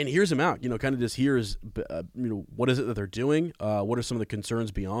and hears him out, kind of just hears, what is it that they're doing? What are some of the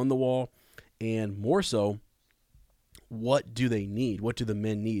concerns beyond the wall? And more so, what do they need? What do the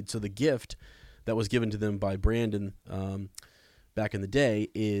men need? So the gift that was given to them by Brandon back in the day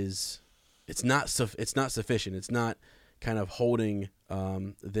it's not sufficient. It's not kind of holding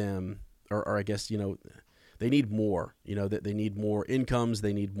them, or I guess, they need more. That they need more incomes.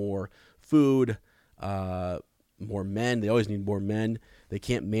 They need more food, more men. They always need more men. They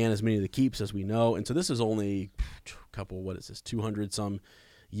can't man as many of the keeps as we know. And so this is only a couple, 200 some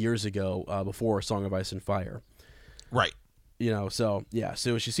years ago, before Song of Ice and Fire. Right. So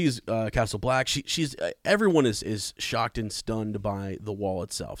she sees Castle Black. She's everyone is shocked and stunned by the wall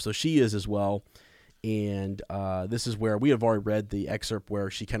itself. So she is as well. And this is where we have already read the excerpt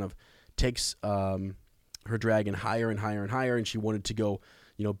where she kind of takes her dragon higher and higher and higher, and she wanted to go,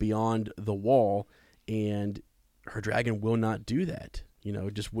 beyond the wall, and her dragon will not do that.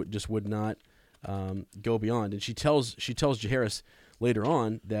 Just would not go beyond. And she tells Jaehaerys later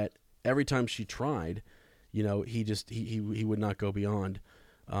on that every time she tried, he would not go beyond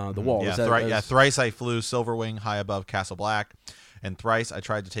the wall. Thrice I flew Silverwing high above Castle Black, and thrice I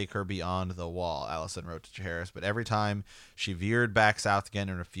tried to take her beyond the wall, Allison wrote to Jaehaerys, but every time she veered back south again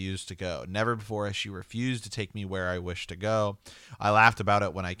and refused to go. Never before has she refused to take me where I wished to go. I laughed about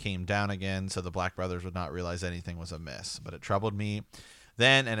it when I came down again, so the Black Brothers would not realize anything was amiss. But it troubled me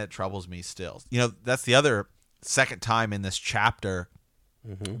then, and it troubles me still. You know, that's the other second time in this chapter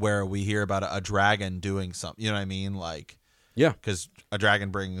where we hear about a dragon doing something. You know what I mean? Like, yeah, because a dragon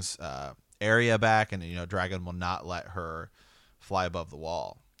brings Arya back, and dragon will not let her fly above the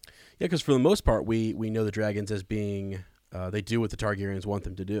wall. Yeah, because for the most part, we know the dragons as being they do what the Targaryens want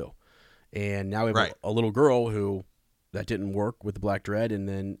them to do, and now we have a little girl who that didn't work with the Black Dread, and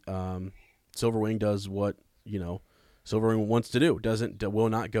then Silverwing does what Silverwing wants to do. Will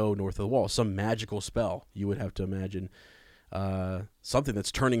not go north of the wall. Some magical spell, you would have to imagine, something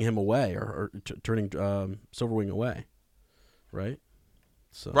that's turning him away or turning Silverwing away, right?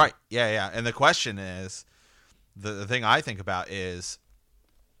 So. Right. Yeah. And the question is, the thing I think about is,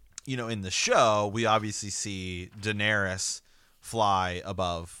 in the show, we obviously see Daenerys fly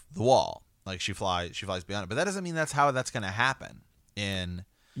above the wall. Like she flies beyond it. But that doesn't mean that's how that's going to happen in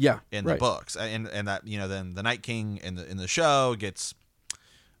the books. And that, then the Night King in the show gets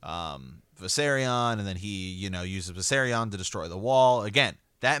Viserion, and then he, uses Viserion to destroy the wall. Again,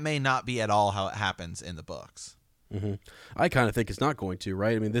 that may not be at all how it happens in the books. Mm-hmm. I kind of think it's not going to,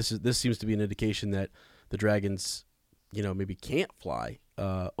 right? I mean, this seems to be an indication that the dragons, maybe can't fly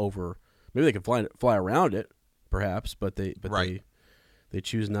over. Maybe they can fly around it, perhaps, but they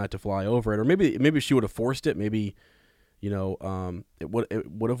choose not to fly over it. Or maybe she would have forced it. Maybe it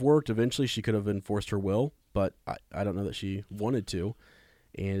would have worked. Eventually, she could have enforced her will, but I don't know that she wanted to,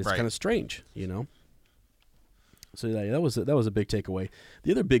 and it's kind of strange, So that was a big takeaway.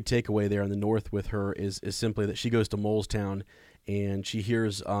 The other big takeaway there in the north with her is simply that she goes to Molestown, and she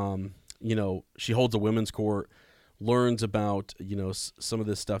hears, she holds a women's court, learns about some of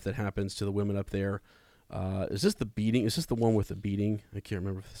this stuff that happens to the women up there. Is this the beating? Is this the one with the beating? I can't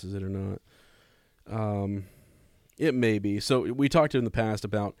remember if this is it or not. It may be. So we talked in the past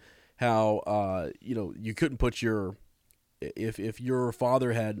about how you couldn't put if your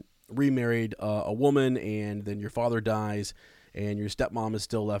father had remarried a woman and then your father dies and your stepmom is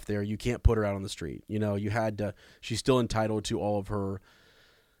still left there, you can't put her out on the street. You had to. She's still entitled to all of her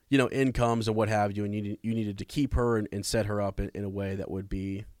incomes and what have you, and you needed to keep her and set her up in a way that would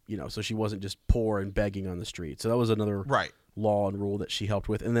be, so she wasn't just poor and begging on the street. So that was another law and rule that she helped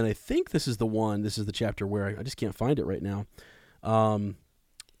with. And then I think this is the chapter where I just can't find it right now,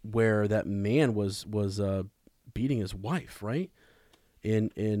 where that man was beating his wife, right? In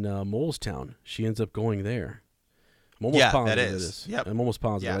Molestown. She ends up going there. I'm almost positive that is. It is. Yep. I'm almost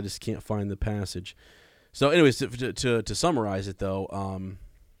positive. I just can't find the passage. So anyways, to summarize it though,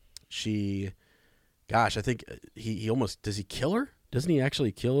 I think he almost, does he kill her? Doesn't he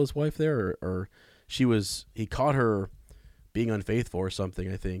actually kill his wife there? Or he caught her being unfaithful or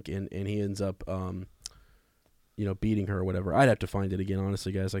something, I think, and he ends up, beating her or whatever. I'd have to find it again,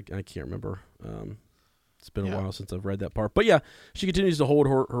 honestly, guys. I can't remember. It's been a while since I've read that part. But yeah, she continues to hold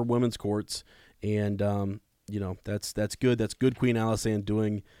her women's courts, and, that's good. That's good Queen Alysanne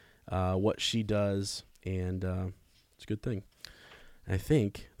doing what she does, and it's a good thing. I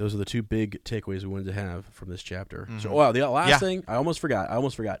think those are the two big takeaways we wanted to have from this chapter. Mm-hmm. So, the last thing, I almost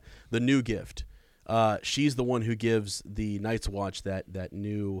forgot. The new gift. She's the one who gives the Night's Watch that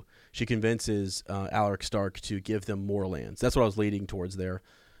new. She convinces Alaric Stark to give them more lands. That's what I was leading towards there,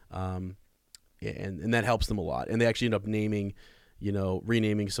 and that helps them a lot. And they actually end up naming,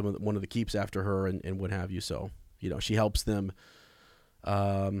 renaming one of the keeps after her and what have you. So she helps them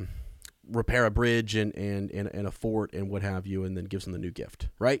repair a bridge and a fort and what have you, and then gives them the new gift.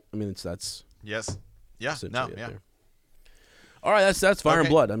 Right? I mean, that's yes, yeah, no, yeah. There. All right, that's Fire and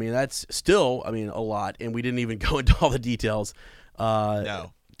Blood. I mean, that's still, a lot, and we didn't even go into all the details.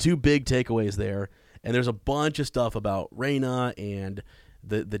 No. Two big takeaways there, and there's a bunch of stuff about Rhaena and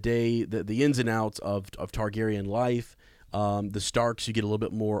the ins and outs of Targaryen life. The Starks, you get a little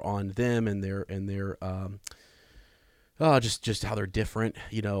bit more on them and their just how they're different,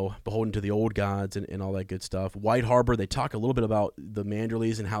 beholden to the old gods and all that good stuff. White Harbor, they talk a little bit about the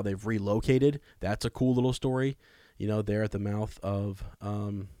Manderleys and how they've relocated. That's a cool little story. There at the mouth of,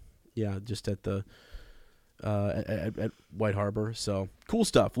 just at the at White Harbor. So cool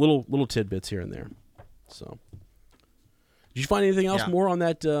stuff. Little tidbits here and there. So, did you find anything else more on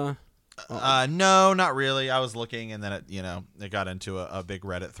that? No, not really. I was looking, and then it got into a big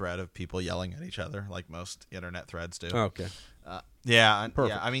Reddit thread of people yelling at each other, like most internet threads do. Oh, okay.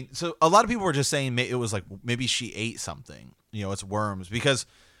 Perfect. I mean, so a lot of people were just saying it was like maybe she ate something. It's worms because.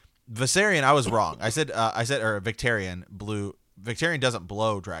 Viserion, I was wrong. I said, or Victarion, blue Victarion doesn't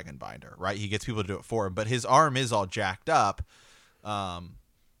blow Dragonbinder, right? He gets people to do it for him, but his arm is all jacked up.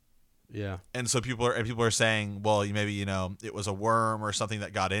 Yeah. And so people are saying, well, maybe, it was a worm or something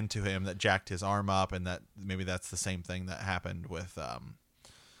that got into him that jacked his arm up, and that maybe that's the same thing that happened with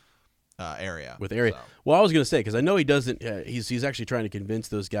Arya. With Arya. So. Well, I was going to say, because I know he doesn't, he's actually trying to convince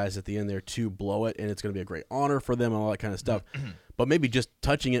those guys at the end there to blow it, and it's going to be a great honor for them and all that kind of stuff. But maybe just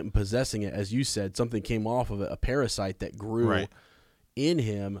touching it and possessing it, as you said, something came off of it, a parasite that grew in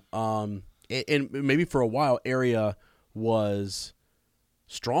him. And maybe for a while, Arya was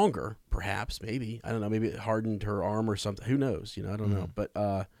stronger, perhaps, maybe. I don't know. Maybe it hardened her arm or something. Who knows? I don't know. But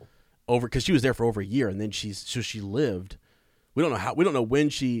because she was there for over a year, and then she lived. We don't know when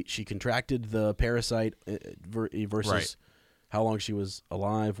she contracted the parasite versus how long she was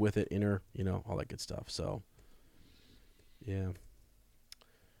alive with it in her, all that good stuff. So, yeah.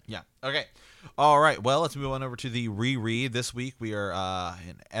 Yeah. Okay. All right. Well, let's move on over to the reread. This week we are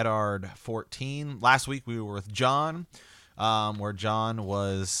in Eddard 14. Last week we were with John, where John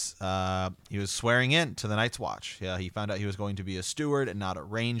was he was swearing in to the Night's Watch. Yeah, he found out he was going to be a steward and not a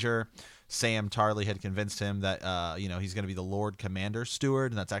ranger. Sam Tarley had convinced him that he's going to be the Lord Commander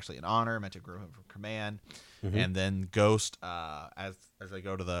Steward, and that's actually an honor meant to grow him from command. Mm-hmm. And then Ghost, as they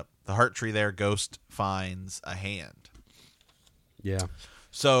go to the heart tree there, Ghost finds a hand. Yeah.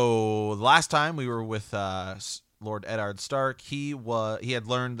 So last time we were with Lord Eddard Stark, he had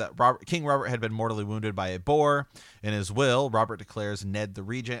learned that King Robert had been mortally wounded by a boar. In his will, Robert declares Ned the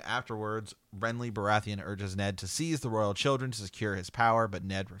regent. Afterwards, Renly Baratheon urges Ned to seize the royal children to secure his power, but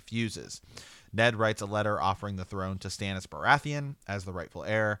Ned refuses. Ned writes a letter offering the throne to Stannis Baratheon as the rightful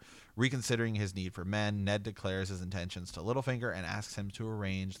heir. Reconsidering his need for men, Ned declares his intentions to Littlefinger and asks him to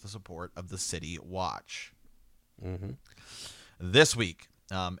arrange the support of the City Watch. Mm-hmm. This week,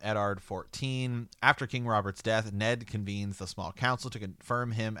 Eddard 14. After King Robert's death, Ned convenes the small council to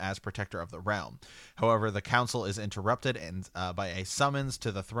confirm him as protector of the realm. However, the council is interrupted by a summons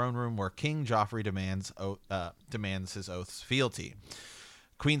to the throne room where King Joffrey demands his oath's fealty.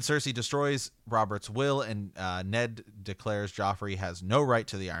 Queen Cersei destroys Robert's will, and Ned declares Joffrey has no right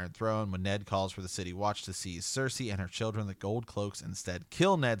to the Iron Throne. When Ned calls for the City Watch to seize Cersei and her children, the Gold Cloaks instead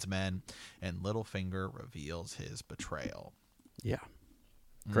kill Ned's men, and Littlefinger reveals his betrayal. Yeah.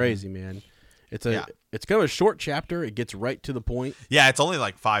 Crazy, man. It's kind of a short chapter. It gets right to the point. Yeah, it's only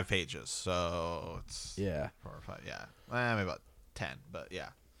like 5 pages, so it's 4 or 5. Yeah, maybe about 10, but yeah.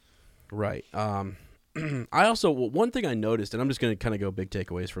 Right. I also one thing I noticed, and I'm just going to kind of go big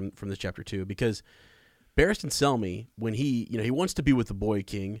takeaways from this chapter too, because Barristan Selmy, when he wants to be with the boy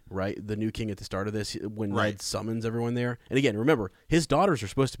king, right, the new king at the start of this, when Ned summons everyone there, and again, remember his daughters are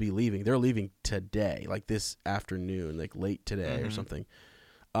supposed to be leaving. They're leaving today, like this afternoon, like late today or something.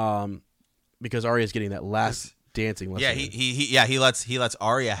 Because Arya's getting that last dancing lesson. Yeah, he lets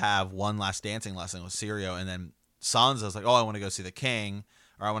Arya have one last dancing lesson with Syrio, and then Sansa's like, "Oh, I want to go see the king,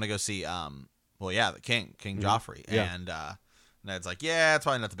 or I want to go see the king, Joffrey." Yeah. And Ned's like, "Yeah, it's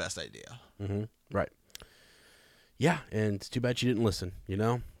probably not the best idea." Mm-hmm. Right. Yeah, and it's too bad she didn't listen,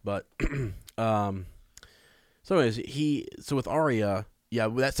 But so anyways, with Arya. Yeah,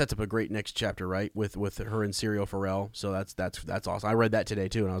 that sets up a great next chapter, right? With her and Syrio Forel. So that's awesome. I read that today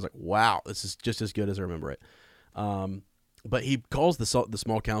too, and I was like, wow, this is just as good as I remember it. But he calls the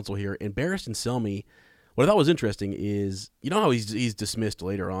small council here, and Barristan Selmy. What I thought was interesting is, how he's dismissed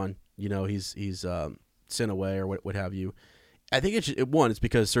later on. He's sent away or what have you. I think it's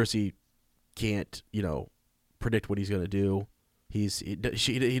because Cersei can't predict what he's going to do. He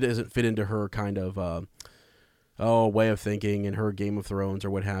doesn't fit into her kind of. Way of thinking in her Game of Thrones or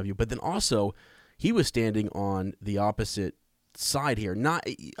what have you. But then also, he was standing on the opposite side here. Not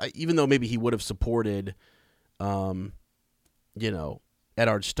even though maybe he would have supported, Eddard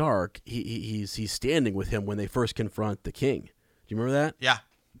Stark. He's standing with him when they first confront the king. Do you remember that? Yeah.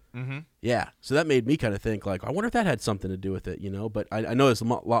 Mm-hmm. Yeah. So that made me kind of think like, I wonder if that had something to do with it. But I know there's a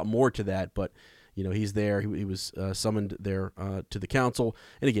lot more to that. But he's there. He was summoned there to the council.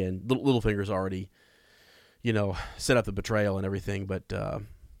 And again, Littlefinger's already. Set up the betrayal and everything, but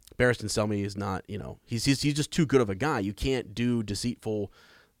Barristan Selmy is not, he's just too good of a guy. You can't do deceitful,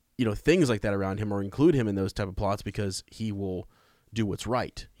 things like that around him or include him in those type of plots because he will do what's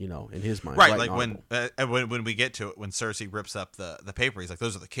right, in his mind. Right, like when we get to it, when Cersei rips up the paper, he's like,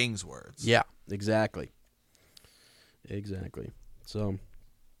 those are the king's words. Yeah, exactly. So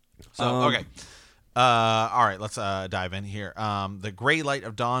okay. All right, let's dive in here. The gray light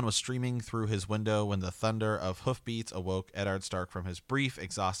of dawn was streaming through his window when the thunder of hoofbeats awoke Eddard Stark from his brief,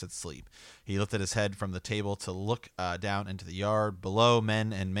 exhausted sleep. He lifted his head from the table to look down into the yard. Below,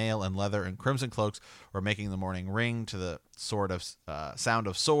 men and mail in leather and crimson cloaks were making the morning ring to the sound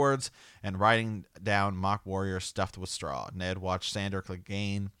of swords and riding down mock warriors stuffed with straw. Ned watched Sandor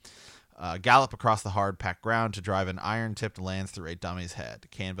Clegane gallop across the hard-packed ground to drive an iron-tipped lance through a dummy's head.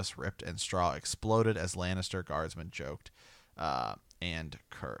 Canvas ripped and straw exploded as Lannister guardsmen joked and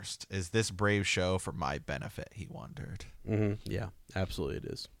cursed. Is this brave show for my benefit? He wondered. Mm-hmm. Yeah, absolutely it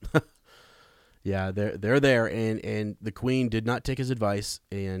is. Yeah, they're there, and the queen did not take his advice,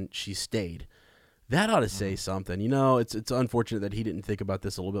 and she stayed. That ought to say something. It's unfortunate that he didn't think about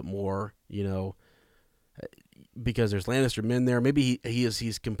this a little bit more, because there's Lannister men there. Maybe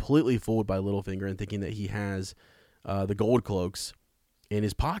he's completely fooled by Littlefinger and thinking that he has the gold cloaks in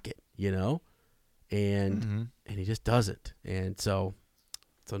his pocket, and he just doesn't. And so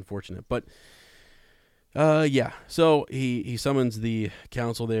it's unfortunate. But yeah, so he summons the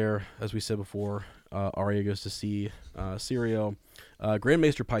council there, as we said before. Arya goes to see Syrio. Grand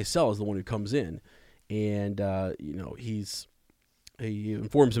Maester Pycelle is the one who comes in, and he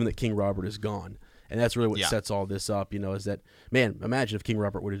informs him that King Robert is gone. And that's really what sets all this up, is that, man, imagine if King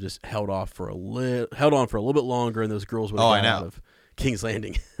Robert would have just held on for a little bit longer, and those girls would have gotten out of King's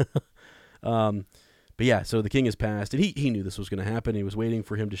Landing. But yeah, so the king has passed, and he knew this was going to happen. He was waiting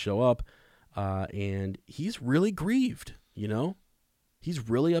for him to show up, and he's really grieved. He's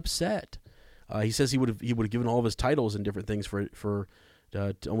really upset. He says he would have given all of his titles and different things for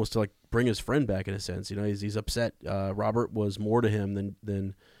almost to like bring his friend back in a sense. He's upset. Robert was more to him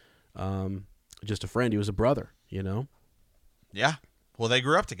than just a friend. He was a brother, Yeah. Well, they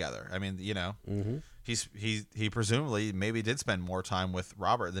grew up together. I mean, he presumably maybe did spend more time with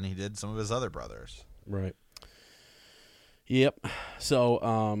Robert than he did some of his other brothers. Right. Yep. So,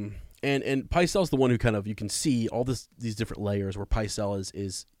 and Pycelle's the one who kind of, you can see all these different layers where Pycelle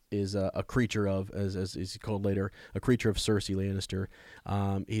is a creature of, as he's called later, a creature of Cersei Lannister.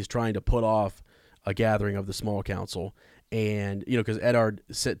 He's trying to put off a gathering of the small council. And, because Eddard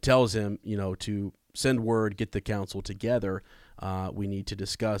tells him, to send word, get the council together. We need to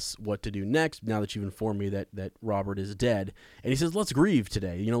discuss what to do next now that you've informed me that Robert is dead. And he says, let's grieve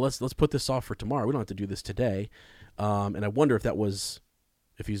today. Let's put this off for tomorrow. We don't have to do this today. And I wonder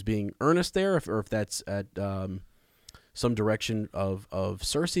if he's being earnest there, or if that's at some direction of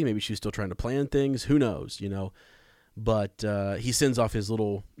Cersei. Maybe she's still trying to plan things. Who knows, But he sends off his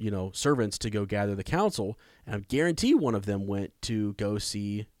little, servants to go gather the council, and I guarantee one of them went to go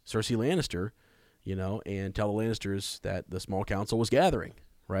see Cersei Lannister, and tell the Lannisters that the small council was gathering,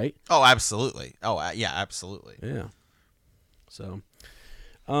 right? Oh, absolutely. Oh, yeah, absolutely. Yeah. So,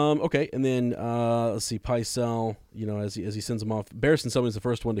 okay, and then let's see, Pycelle, as he sends them off, Barristan Selmy is the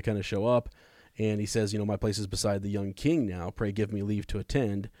first one to kind of show up, and he says, my place is beside the young king now. Pray give me leave to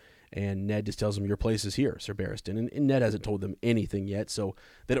attend. And Ned just tells him, your place is here, Sir Barristan. And Ned hasn't told them anything yet, so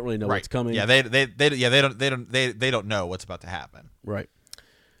they don't really know what's coming. Yeah, they don't know what's about to happen. Right.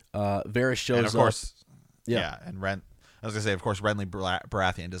 Varys shows up. And of course, and I was gonna say, of course, Renly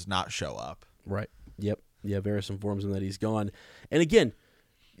Baratheon does not show up. Right. Yep. Yeah. Varys informs him that he's gone. And again,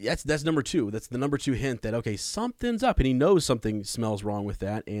 that's number two. That's the number two hint that something's up, and he knows something smells wrong with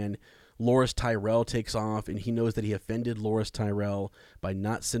that. And Loras Tyrell takes off, and he knows that he offended Loras Tyrell by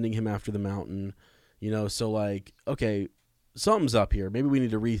not sending him after the mountain. So something's up here. Maybe we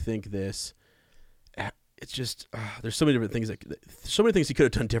need to rethink this. It's just there's so many different things so many things he could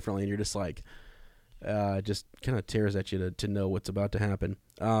have done differently, and you're just like, just kind of tears at you to know what's about to happen.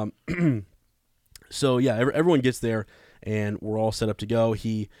 So yeah, everyone gets there, and we're all set up to go.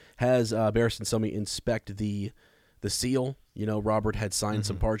 He has Barristan Selmy inspect the seal. Robert had signed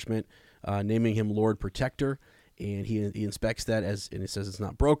some parchment naming him Lord Protector, and he inspects that and he says it's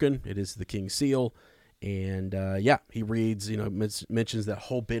not broken. It is the king's seal. And he reads, mentions that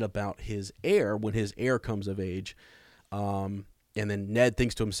whole bit about his heir when his heir comes of age. And then Ned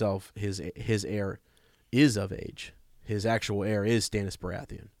thinks to himself, his heir is of age. His actual heir is Stannis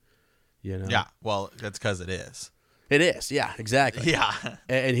Baratheon. Yeah, well, that's because it is. It is, yeah, exactly. Yeah.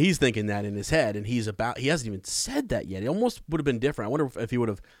 And he's thinking that in his head, and he hasn't even said that yet. It almost would have been different. I wonder if he would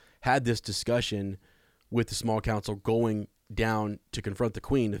have had this discussion with the small council going down to confront the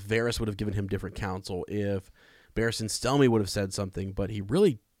queen, if Varys would have given him different counsel, if Barristan Selmy would have said something, but he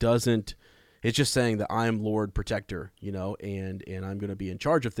really doesn't. It's just saying that I'm Lord Protector, and I'm going to be in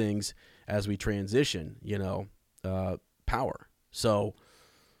charge of things as we transition, power. So,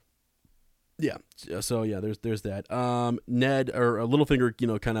 yeah. So, yeah, there's that. Ned, or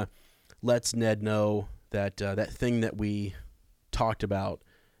Littlefinger, kind of lets Ned know that that thing that we talked about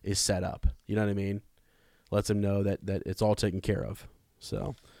is set up. You know what I mean? Lets him know that it's all taken care of.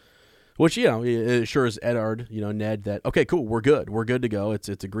 So, which, it assures Eddard, Ned, that, okay, cool, we're good to go. It's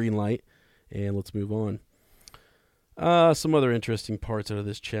a green light, and let's move on. Some other interesting parts out of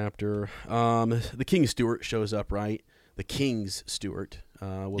this chapter. The King's Steward shows up, right? The King's Steward.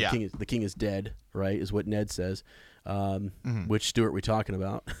 The king is dead, right? Is what Ned says. Which Steward we talking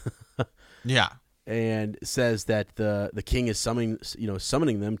about? Yeah, and says that the king is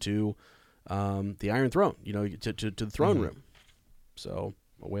summoning them to the Iron Throne, to the throne room. So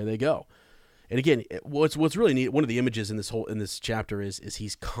away they go. And again, what's really neat, one of the images in this chapter is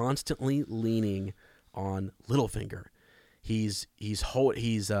he's constantly leaning on Littlefinger. He's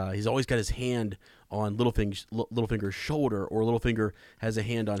always got his hand on Littlefinger's shoulder, or Littlefinger has a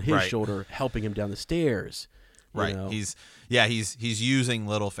hand on his shoulder, helping him down the stairs. Right. He's using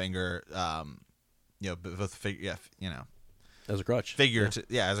Littlefinger, as a crutch.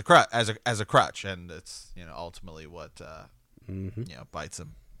 As a crutch, and it's ultimately what bites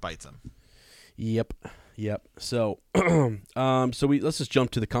him. Yep. So, let's just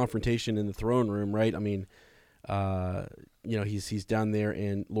jump to the confrontation in the throne room, right? I mean, he's down there,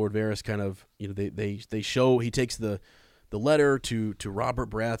 and Lord Varys kind of, they show, he takes the letter to Robert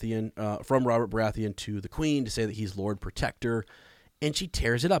Baratheon, from Robert Baratheon to the Queen to say that he's Lord Protector, and she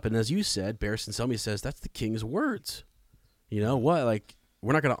tears it up. And as you said, Barristan Selmy says that's the king's words. You know what? Like,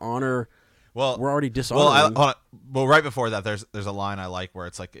 we're not going to honor. Well, we're already dishonoring. Well, right before that, there's a line I like where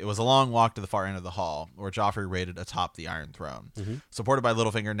it's like, it was a long walk to the far end of the hall where Joffrey waited atop the Iron Throne. Mm-hmm. Supported by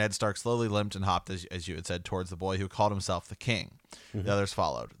Littlefinger, Ned Stark slowly limped and hopped, as you had said, towards the boy who called himself the king. Mm-hmm. The others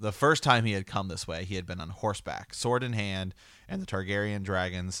followed. The first time he had come this way, he had been on horseback, sword in hand, and the Targaryen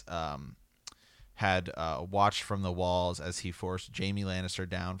dragons had watched from the walls as he forced Jaime Lannister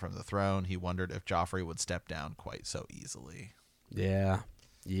down from the throne. He wondered if Joffrey would step down quite so easily. Yeah.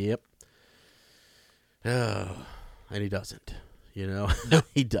 Yep. Oh, and he doesn't. No.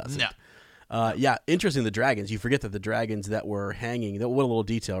 He doesn't. No. Interesting. The dragons. You forget that the dragons that were hanging. What a little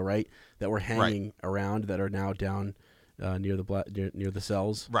detail, right? That were hanging around, that are now down near the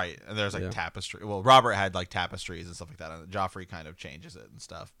cells. Right, and there's tapestry. Well, Robert had like tapestries and stuff like that, and Joffrey kind of changes it and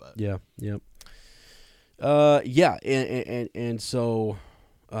stuff. But and so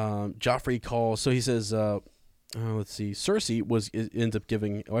Joffrey calls. So he says, let's see. Cersei ends up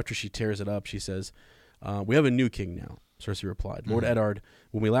giving, after she tears it up. She says, "We have a new king now." Cersei replied, "Lord Eddard,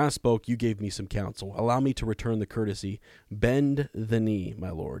 when we last spoke, you gave me some counsel. Allow me to return the courtesy. Bend the knee, my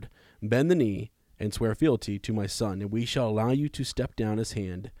lord. Bend the knee and swear fealty to my son, and we shall allow you to step down his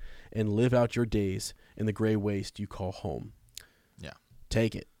hand and live out your days in the gray waste you call home." Yeah.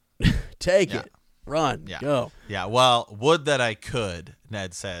 Take it. Take it. Run. Yeah. Go. Yeah. Well, would that I could,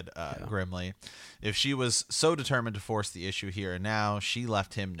 Ned said grimly. If she was so determined to force the issue here and now, she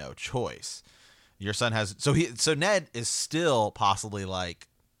left him no choice. Your son has so Ned is still possibly like,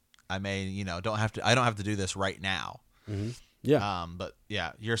 I don't have to do this right now. Mm-hmm. Yeah. But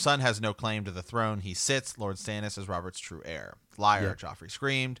yeah, your son has no claim to the throne. He sits. Lord Stannis is Robert's true heir. Liar, yeah. Joffrey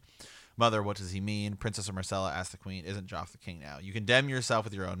screamed. Mother, what does he mean? Princess of Marcella asked the queen. Isn't Joff the king now? You condemn yourself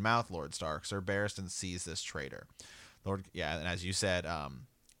with your own mouth, Lord Stark. Sir Barristan sees this traitor. Lord, yeah, and as you said,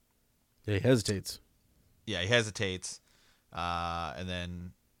 he hesitates. Yeah, he hesitates. And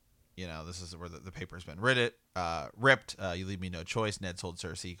then, this is where the paper's been ripped. You leave me no choice. Ned told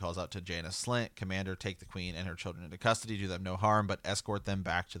Cersei. He calls out to Jaina Slint. Commander, take the queen and her children into custody. Do them no harm, but escort them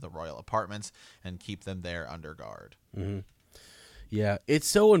back to the royal apartments and keep them there under guard. Mm-hmm. Yeah, it's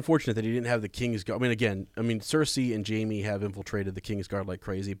so unfortunate that he didn't have the King's Guard. Cersei and Jaime have infiltrated the King's Guard like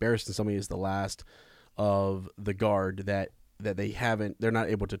crazy. Barristan Selmy is the last of the guard that they're not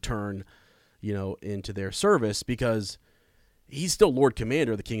able to turn, into their service, because he's still Lord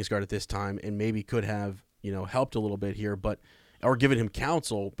Commander of the King's Guard at this time, and maybe could have, helped a little bit here, or given him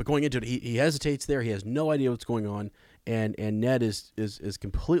counsel. But going into it, he hesitates there. He has no idea what's going on. And Ned is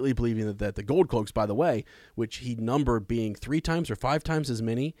completely believing that the Gold Cloaks, by the way, which he numbered being 3 times or 5 times as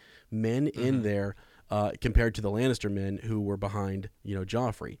many men in there compared to the Lannister men who were behind,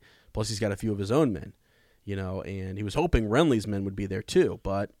 Joffrey. Plus, he's got a few of his own men, and he was hoping Renly's men would be there too,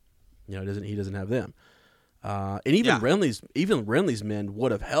 but he doesn't have them. And even Renly's men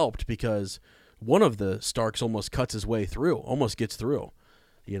would have helped, because one of the Starks almost gets through.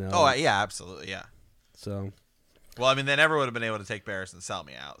 Oh yeah, absolutely, yeah. So. Well, they never would have been able to take Barristan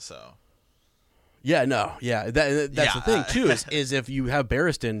Selmy out, so. Yeah, no, yeah. That's the thing, too, is if you have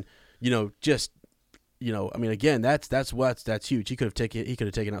Barristan, again, that's huge. He could have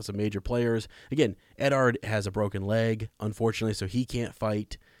taken out some major players. Again, Eddard has a broken leg, unfortunately, so he can't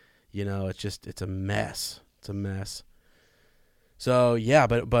fight. It's a mess. It's a mess. So yeah,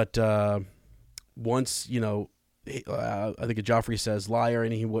 but once I think Joffrey says liar,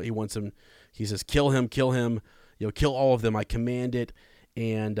 and he wants him. He says kill him, kill all of them. I command it.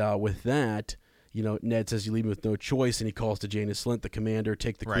 And with that, Ned says you leave him with no choice, and he calls to Jaina Slint, the commander,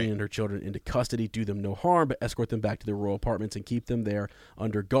 take the queen and her children into custody, do them no harm, but escort them back to their royal apartments and keep them there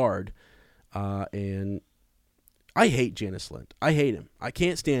under guard. And I hate Jaina Slint. I hate him. I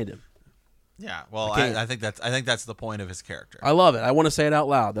can't stand him. Yeah, well, I think that's the point of his character. I love it. I want to say it out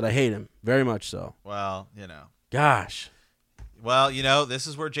loud that I hate him very much. So. Well, Gosh. Well, this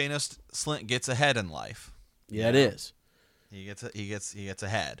is where Jaina Slint gets ahead in life. Yeah, it is. He gets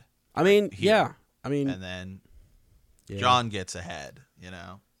ahead. I mean, here. yeah. And then Jon gets ahead.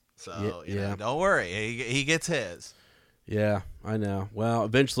 So don't worry, he gets his. Yeah, I know. Well,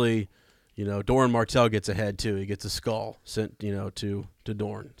 eventually, Doran Martell gets ahead too. He gets a skull sent, to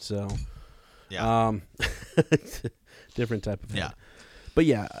Dorne. So, yeah, different type of head. Yeah. But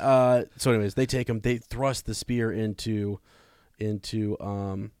yeah. So, anyways, they take him. They thrust the spear into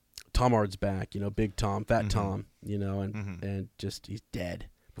Tomard's back. Big Tom, Fat Tom. And just he's dead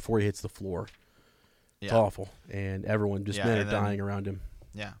before he hits the floor. It's awful, and everyone men are dying around him.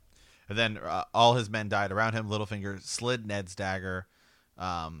 Yeah, and then all his men died around him. Littlefinger slid Ned's dagger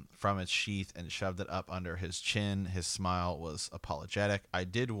from its sheath and shoved it up under his chin. His smile was apologetic. I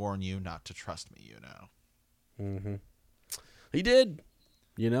did warn you not to trust me, Mm-hmm. He did.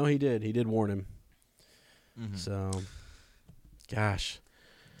 He did. He did warn him. Mm-hmm. So, gosh,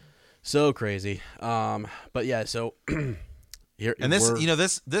 so crazy. But yeah, so here and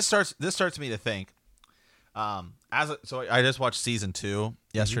this starts me to think. So I just watched season 2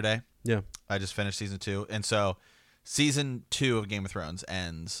 yesterday. Mm-hmm. Yeah, I just finished season 2, and so season 2 of Game of Thrones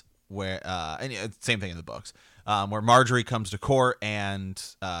ends where same thing in the books, where Marjorie comes to court and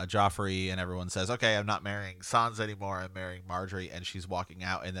Joffrey and everyone says, "Okay, I'm not marrying Sansa anymore. I'm marrying Marjorie," and she's walking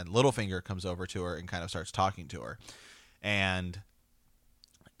out, and then Littlefinger comes over to her and kind of starts talking to her, and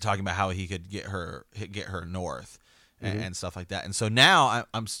talking about how he could get her north. And stuff like that. And so now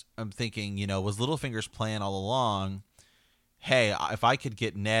I'm thinking, was Littlefinger's plan all along, hey, if I could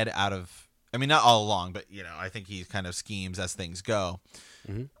get Ned out of, I mean, not all along, but, I think he kind of schemes as things go.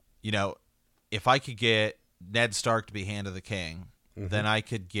 Mm-hmm. If I could get Ned Stark to be Hand of the King, then I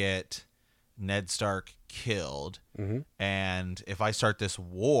could get Ned Stark killed. Mm-hmm. And if I start this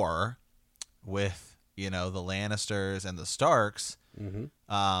war with, the Lannisters and the Starks,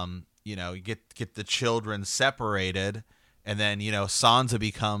 you get the children separated, and then Sansa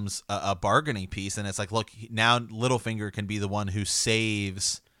becomes a bargaining piece, and it's like, look, now Littlefinger can be the one who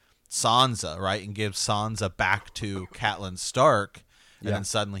saves Sansa, right, and gives Sansa back to Catelyn Stark, and then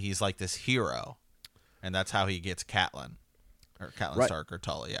suddenly he's like this hero, and that's how he gets Catelyn Stark or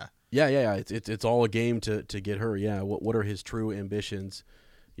Tully. Yeah. It's all a game to get her. Yeah. What are his true ambitions?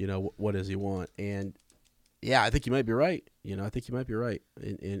 What does he want? And yeah, I think you might be right. I think you might be right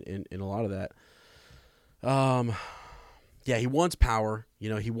in a lot of that. Yeah, he wants power.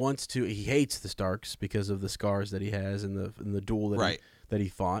 He hates the Starks because of the scars that he has in the duel that he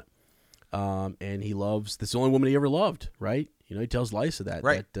fought. And he loves, that's the only woman he ever loved, right? He tells Lysa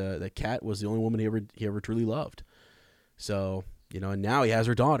that Cat was the only woman he ever truly loved. So, and now he has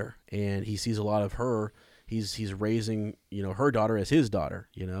her daughter, and he sees a lot of her. He's raising, her daughter as his daughter,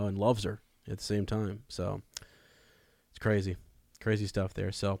 and loves her at the same time. So it's crazy stuff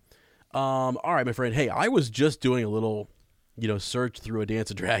there. So, all right, my friend. Hey, I was just doing a little, search through A Dance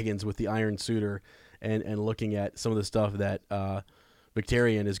of Dragons with the Iron Suitor, and looking at some of the stuff that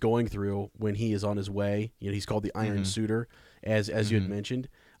Victarion is going through when he is on his way. He's called the Iron Suitor, as you had mentioned,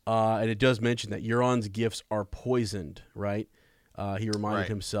 and it does mention that Euron's gifts are poisoned, right? He reminded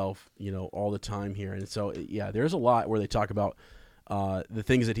himself, all the time here, and so there's a lot where they talk about the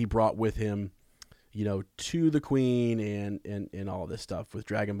things that he brought with him, to the Queen and all this stuff with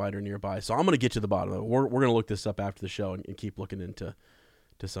Dragonbiter nearby. So I'm going to get to the bottom of it. We're going to look this up after the show and keep looking into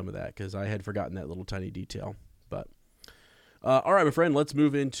some of that, because I had forgotten that little tiny detail. But all right, my friend, let's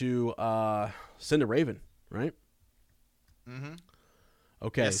move into Send a Raven, right? Mm-hmm.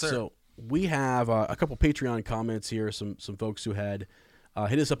 Okay, yes, sir. So we have a couple Patreon comments here, some folks who had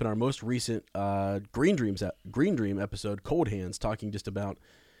hit us up in our most recent Green Dream episode, Cold Hands, talking just about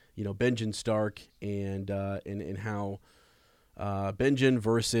Benjen Stark and how Benjen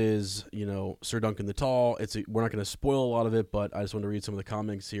versus Sir Duncan the Tall. We're not going to spoil a lot of it, but I just want to read some of the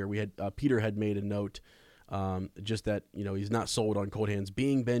comments here. We had Peter had made a note, just that he's not sold on Cold Hands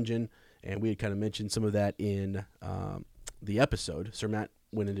being Benjen, and we had kind of mentioned some of that in the episode. Sir Matt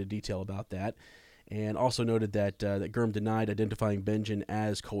went into detail about that, and also noted that Gurm denied identifying Benjen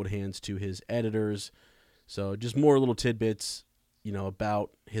as Cold Hands to his editors. So just more little tidbits,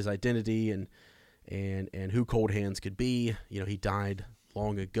 about his identity and who Cold Hands could be. He died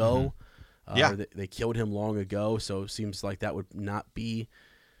long ago. Yeah. They killed him long ago, so it seems like that would not be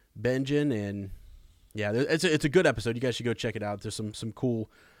Benjen. And yeah, it's a good episode. You guys should go check it out. There's some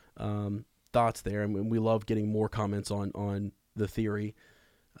cool thoughts there, and we love getting more comments on the theory.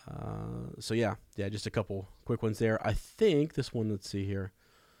 So yeah, just a couple quick ones there. I think this one, let's see here.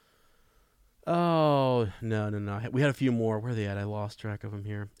 Oh, no. We had a few more. Where are they at? I lost track of them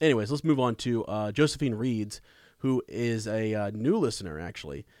here. Anyways, let's move on to Josephine Reeds, who is a new listener,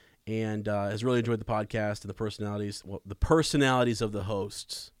 actually, and has really enjoyed the podcast and the personalities of the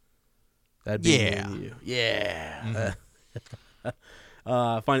hosts. That'd be you. Yeah.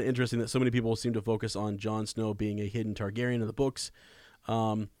 I find it interesting that so many people seem to focus on Jon Snow being a hidden Targaryen in the books,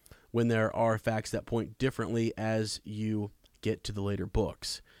 when there are facts that point differently as you get to the later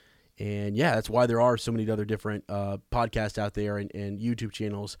books. And yeah, that's why there are so many other different podcasts out there and YouTube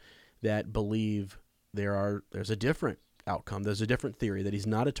channels that believe there's a different outcome. There's a different theory that he's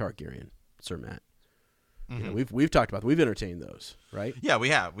not a Targaryen, Sir Matt. Mm-hmm. We've talked about that. We've entertained those, right? Yeah, we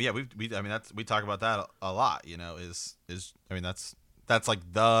have. Yeah, we talk about that a lot. That's like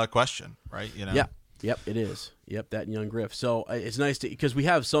the question, right? Yeah. Yep, it is. Yep, that and Young Griff. So it's nice because we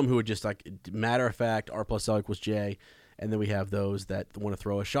have some who are just like matter of fact, R plus L equals J. And then we have those that want to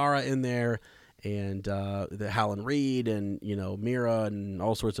throw Ashara in there, and the Hallen Reed, and Mira, and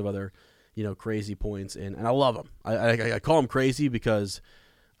all sorts of other crazy points. And I love them. I call them crazy because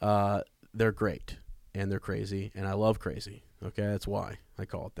they're great and they're crazy, and I love crazy. Okay, that's why I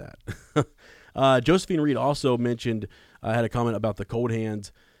call it that. Josephine Reed also mentioned, had a comment about the Cold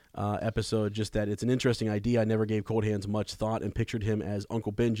Hands episode, just that it's an interesting idea. I never gave Cold Hands much thought and pictured him as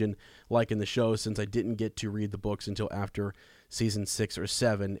Uncle Benjen, like in the show, since I didn't get to read the books until after season 6 or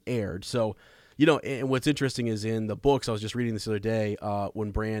 7 aired. So, and what's interesting is in the books, I was just reading this the other day,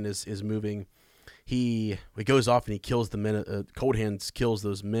 when Bran is moving, he goes off and he kills the men. Cold Hands kills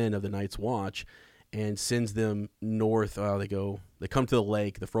those men of the Night's Watch and sends them north. They come to the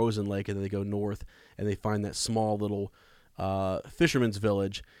lake, the frozen lake, and then they go north and they find that small little fisherman's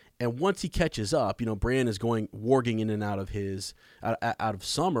village. And once he catches up, Bran is warging in and out of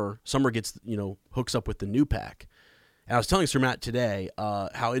Summer. Summer gets, hooks up with the new pack. And I was telling Sir Matt today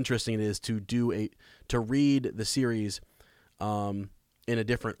how interesting it is to read the series in a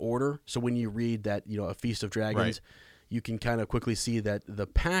different order. So when you read that, A Feast of Dragons, right, you can kind of quickly see that the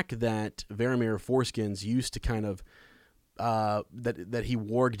pack that Varamir Foreskins used to kind of that he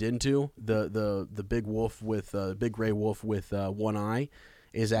warged into, the big wolf with big gray wolf with one eye,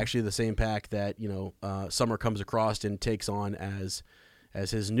 is actually the same pack that Summer comes across and takes on as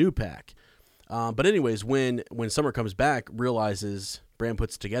his new pack. But anyways, when Summer comes back, realizes Bran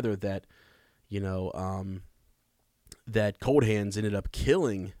puts together that that Cold Hands ended up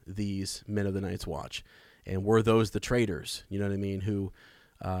killing these men of the Night's Watch, and were those the traitors? You know what I mean? Who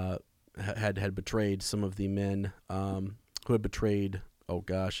had betrayed some of the men who had betrayed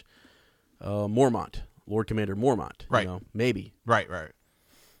Mormont, Lord Commander Mormont. Right. Maybe. Right.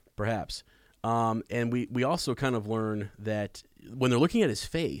 Perhaps. And we also kind of learn that when they're looking at his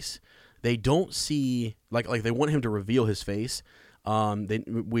face, they don't see like they want him to reveal his face.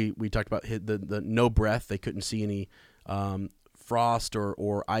 We talked about the no breath. They couldn't see any frost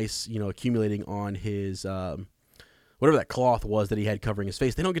or ice, accumulating on his whatever that cloth was that he had covering his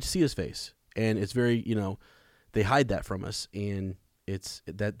face. They don't get to see his face, and it's very they hide that from us, and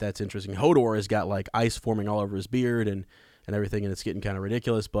that's interesting. Hodor has got like ice forming all over his beard and everything, and it's getting kind of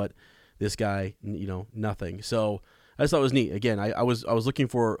ridiculous. But this guy, nothing. So I just thought it was neat. Again, I was looking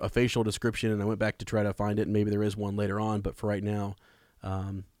for a facial description, and I went back to try to find it, and maybe there is one later on. But for right now,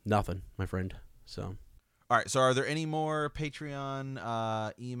 nothing, my friend. So, all right. So, are there any more Patreon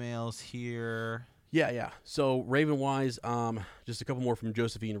emails here? Yeah. So Ravenwise, just a couple more from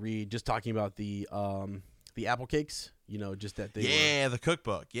Josephine Reed, just talking about the apple cakes. Just that they were the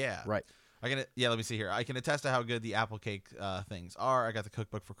cookbook. Yeah, right. Let me see here. I can attest to how good the apple cake things are. I got the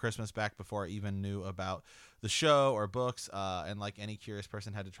cookbook for Christmas back before I even knew about the show or books, and like any curious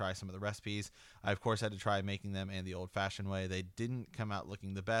person, had to try some of the recipes. I, of course, had to try making them in the old-fashioned way. They didn't come out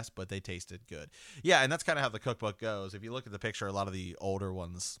looking the best, but they tasted good. Yeah, and that's kind of how the cookbook goes. If you look at the picture, a lot of the older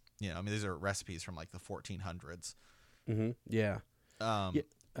ones, these are recipes from like the 1400s. Mm-hmm. Yeah. Yeah,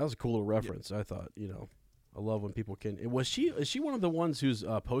 that was a cool little reference. Yeah. I thought, I love when people can. Is she one of the ones who's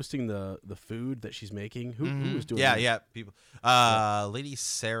posting the food that she's making? Who was doing that? Yeah, people. Lady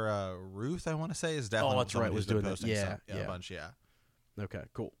Sarah Ruth, I want to say, is definitely. Oh, that's right. Was doing that. Yeah, a bunch. Yeah. Okay,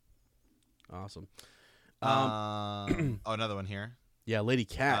 cool. Awesome. Another one here. Yeah, Lady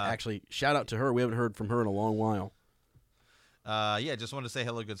Cat, actually, shout out to her. We haven't heard from her in a long while. Just wanted to say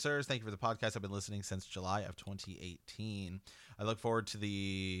hello, good sirs. Thank you for the podcast. I've been listening since July of 2018. I look forward to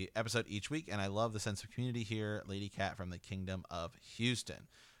the episode each week, and I love the sense of community here. Lady Cat from the Kingdom of Houston.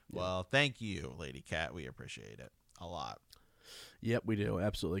 Yeah. Well, thank you, Lady Cat. We appreciate it a lot. Yep, we do.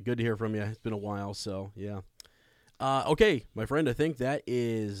 Absolutely. Good to hear from you. It's been a while, so yeah. Okay, my friend, I think that's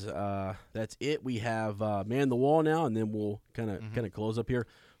it. We have Man the Wall now, and then we'll kind of close up here.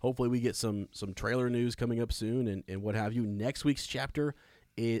 Hopefully we get some trailer news coming up soon and what have you. Next week's chapter,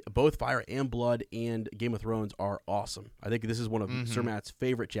 both Fire and Blood and Game of Thrones are awesome. I think this is one of Sir Matt's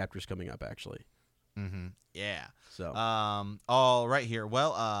favorite chapters coming up, actually. Yeah. So, all right here.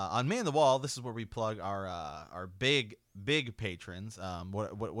 Well, on Man the Wall, this is where we plug our big patrons.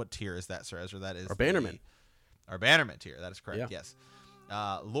 What tier is that, Sir Ezra? That is our Bannerman. Our Bannerman tier. That is correct. Yeah. Yes.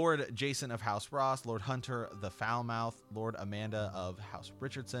 Lord Jason of House Ross, Lord Hunter the Foulmouth, Lord Amanda of House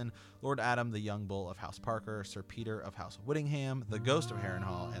Richardson, Lord Adam the Young Bull of House Parker, Sir Peter of House Whittingham, the Ghost of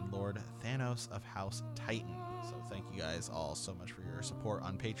Harrenhal, and Lord Thanos of House Titan. So thank you guys all so much for your support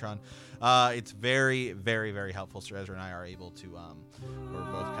on Patreon. It's very, very, very helpful. Sir Ezra and I are able to,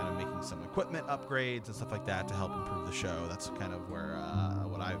 we're both kind of making some equipment upgrades and stuff like that to help improve the show. That's kind of where,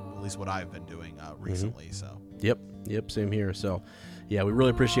 what I've been doing recently. So. Yep, same here. So, yeah, we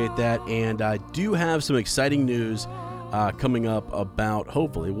really appreciate that, and I do have some exciting news coming up about,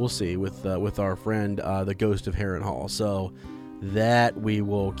 hopefully, we'll see, with our friend, the Ghost of Harrenhal. So that we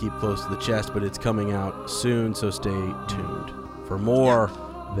will keep close to the chest, but it's coming out soon, so stay tuned for more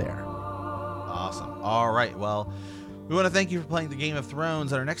there. Awesome. All right, well, we want to thank you for playing the Game of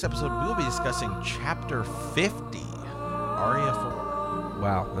Thrones. On our next episode, we will be discussing Chapter 50, Arya 4.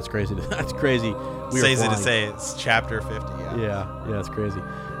 Wow, that's crazy. That's crazy. It's easy to say it's Chapter 50. Yeah, that's crazy.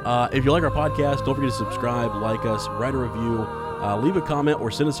 If you like our podcast, don't forget to subscribe, like us, write a review, leave a comment,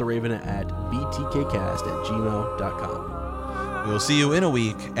 or send us a raven at btkcast@gmail.com. We will see you in a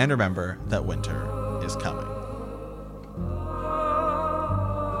week, and remember that winter is coming.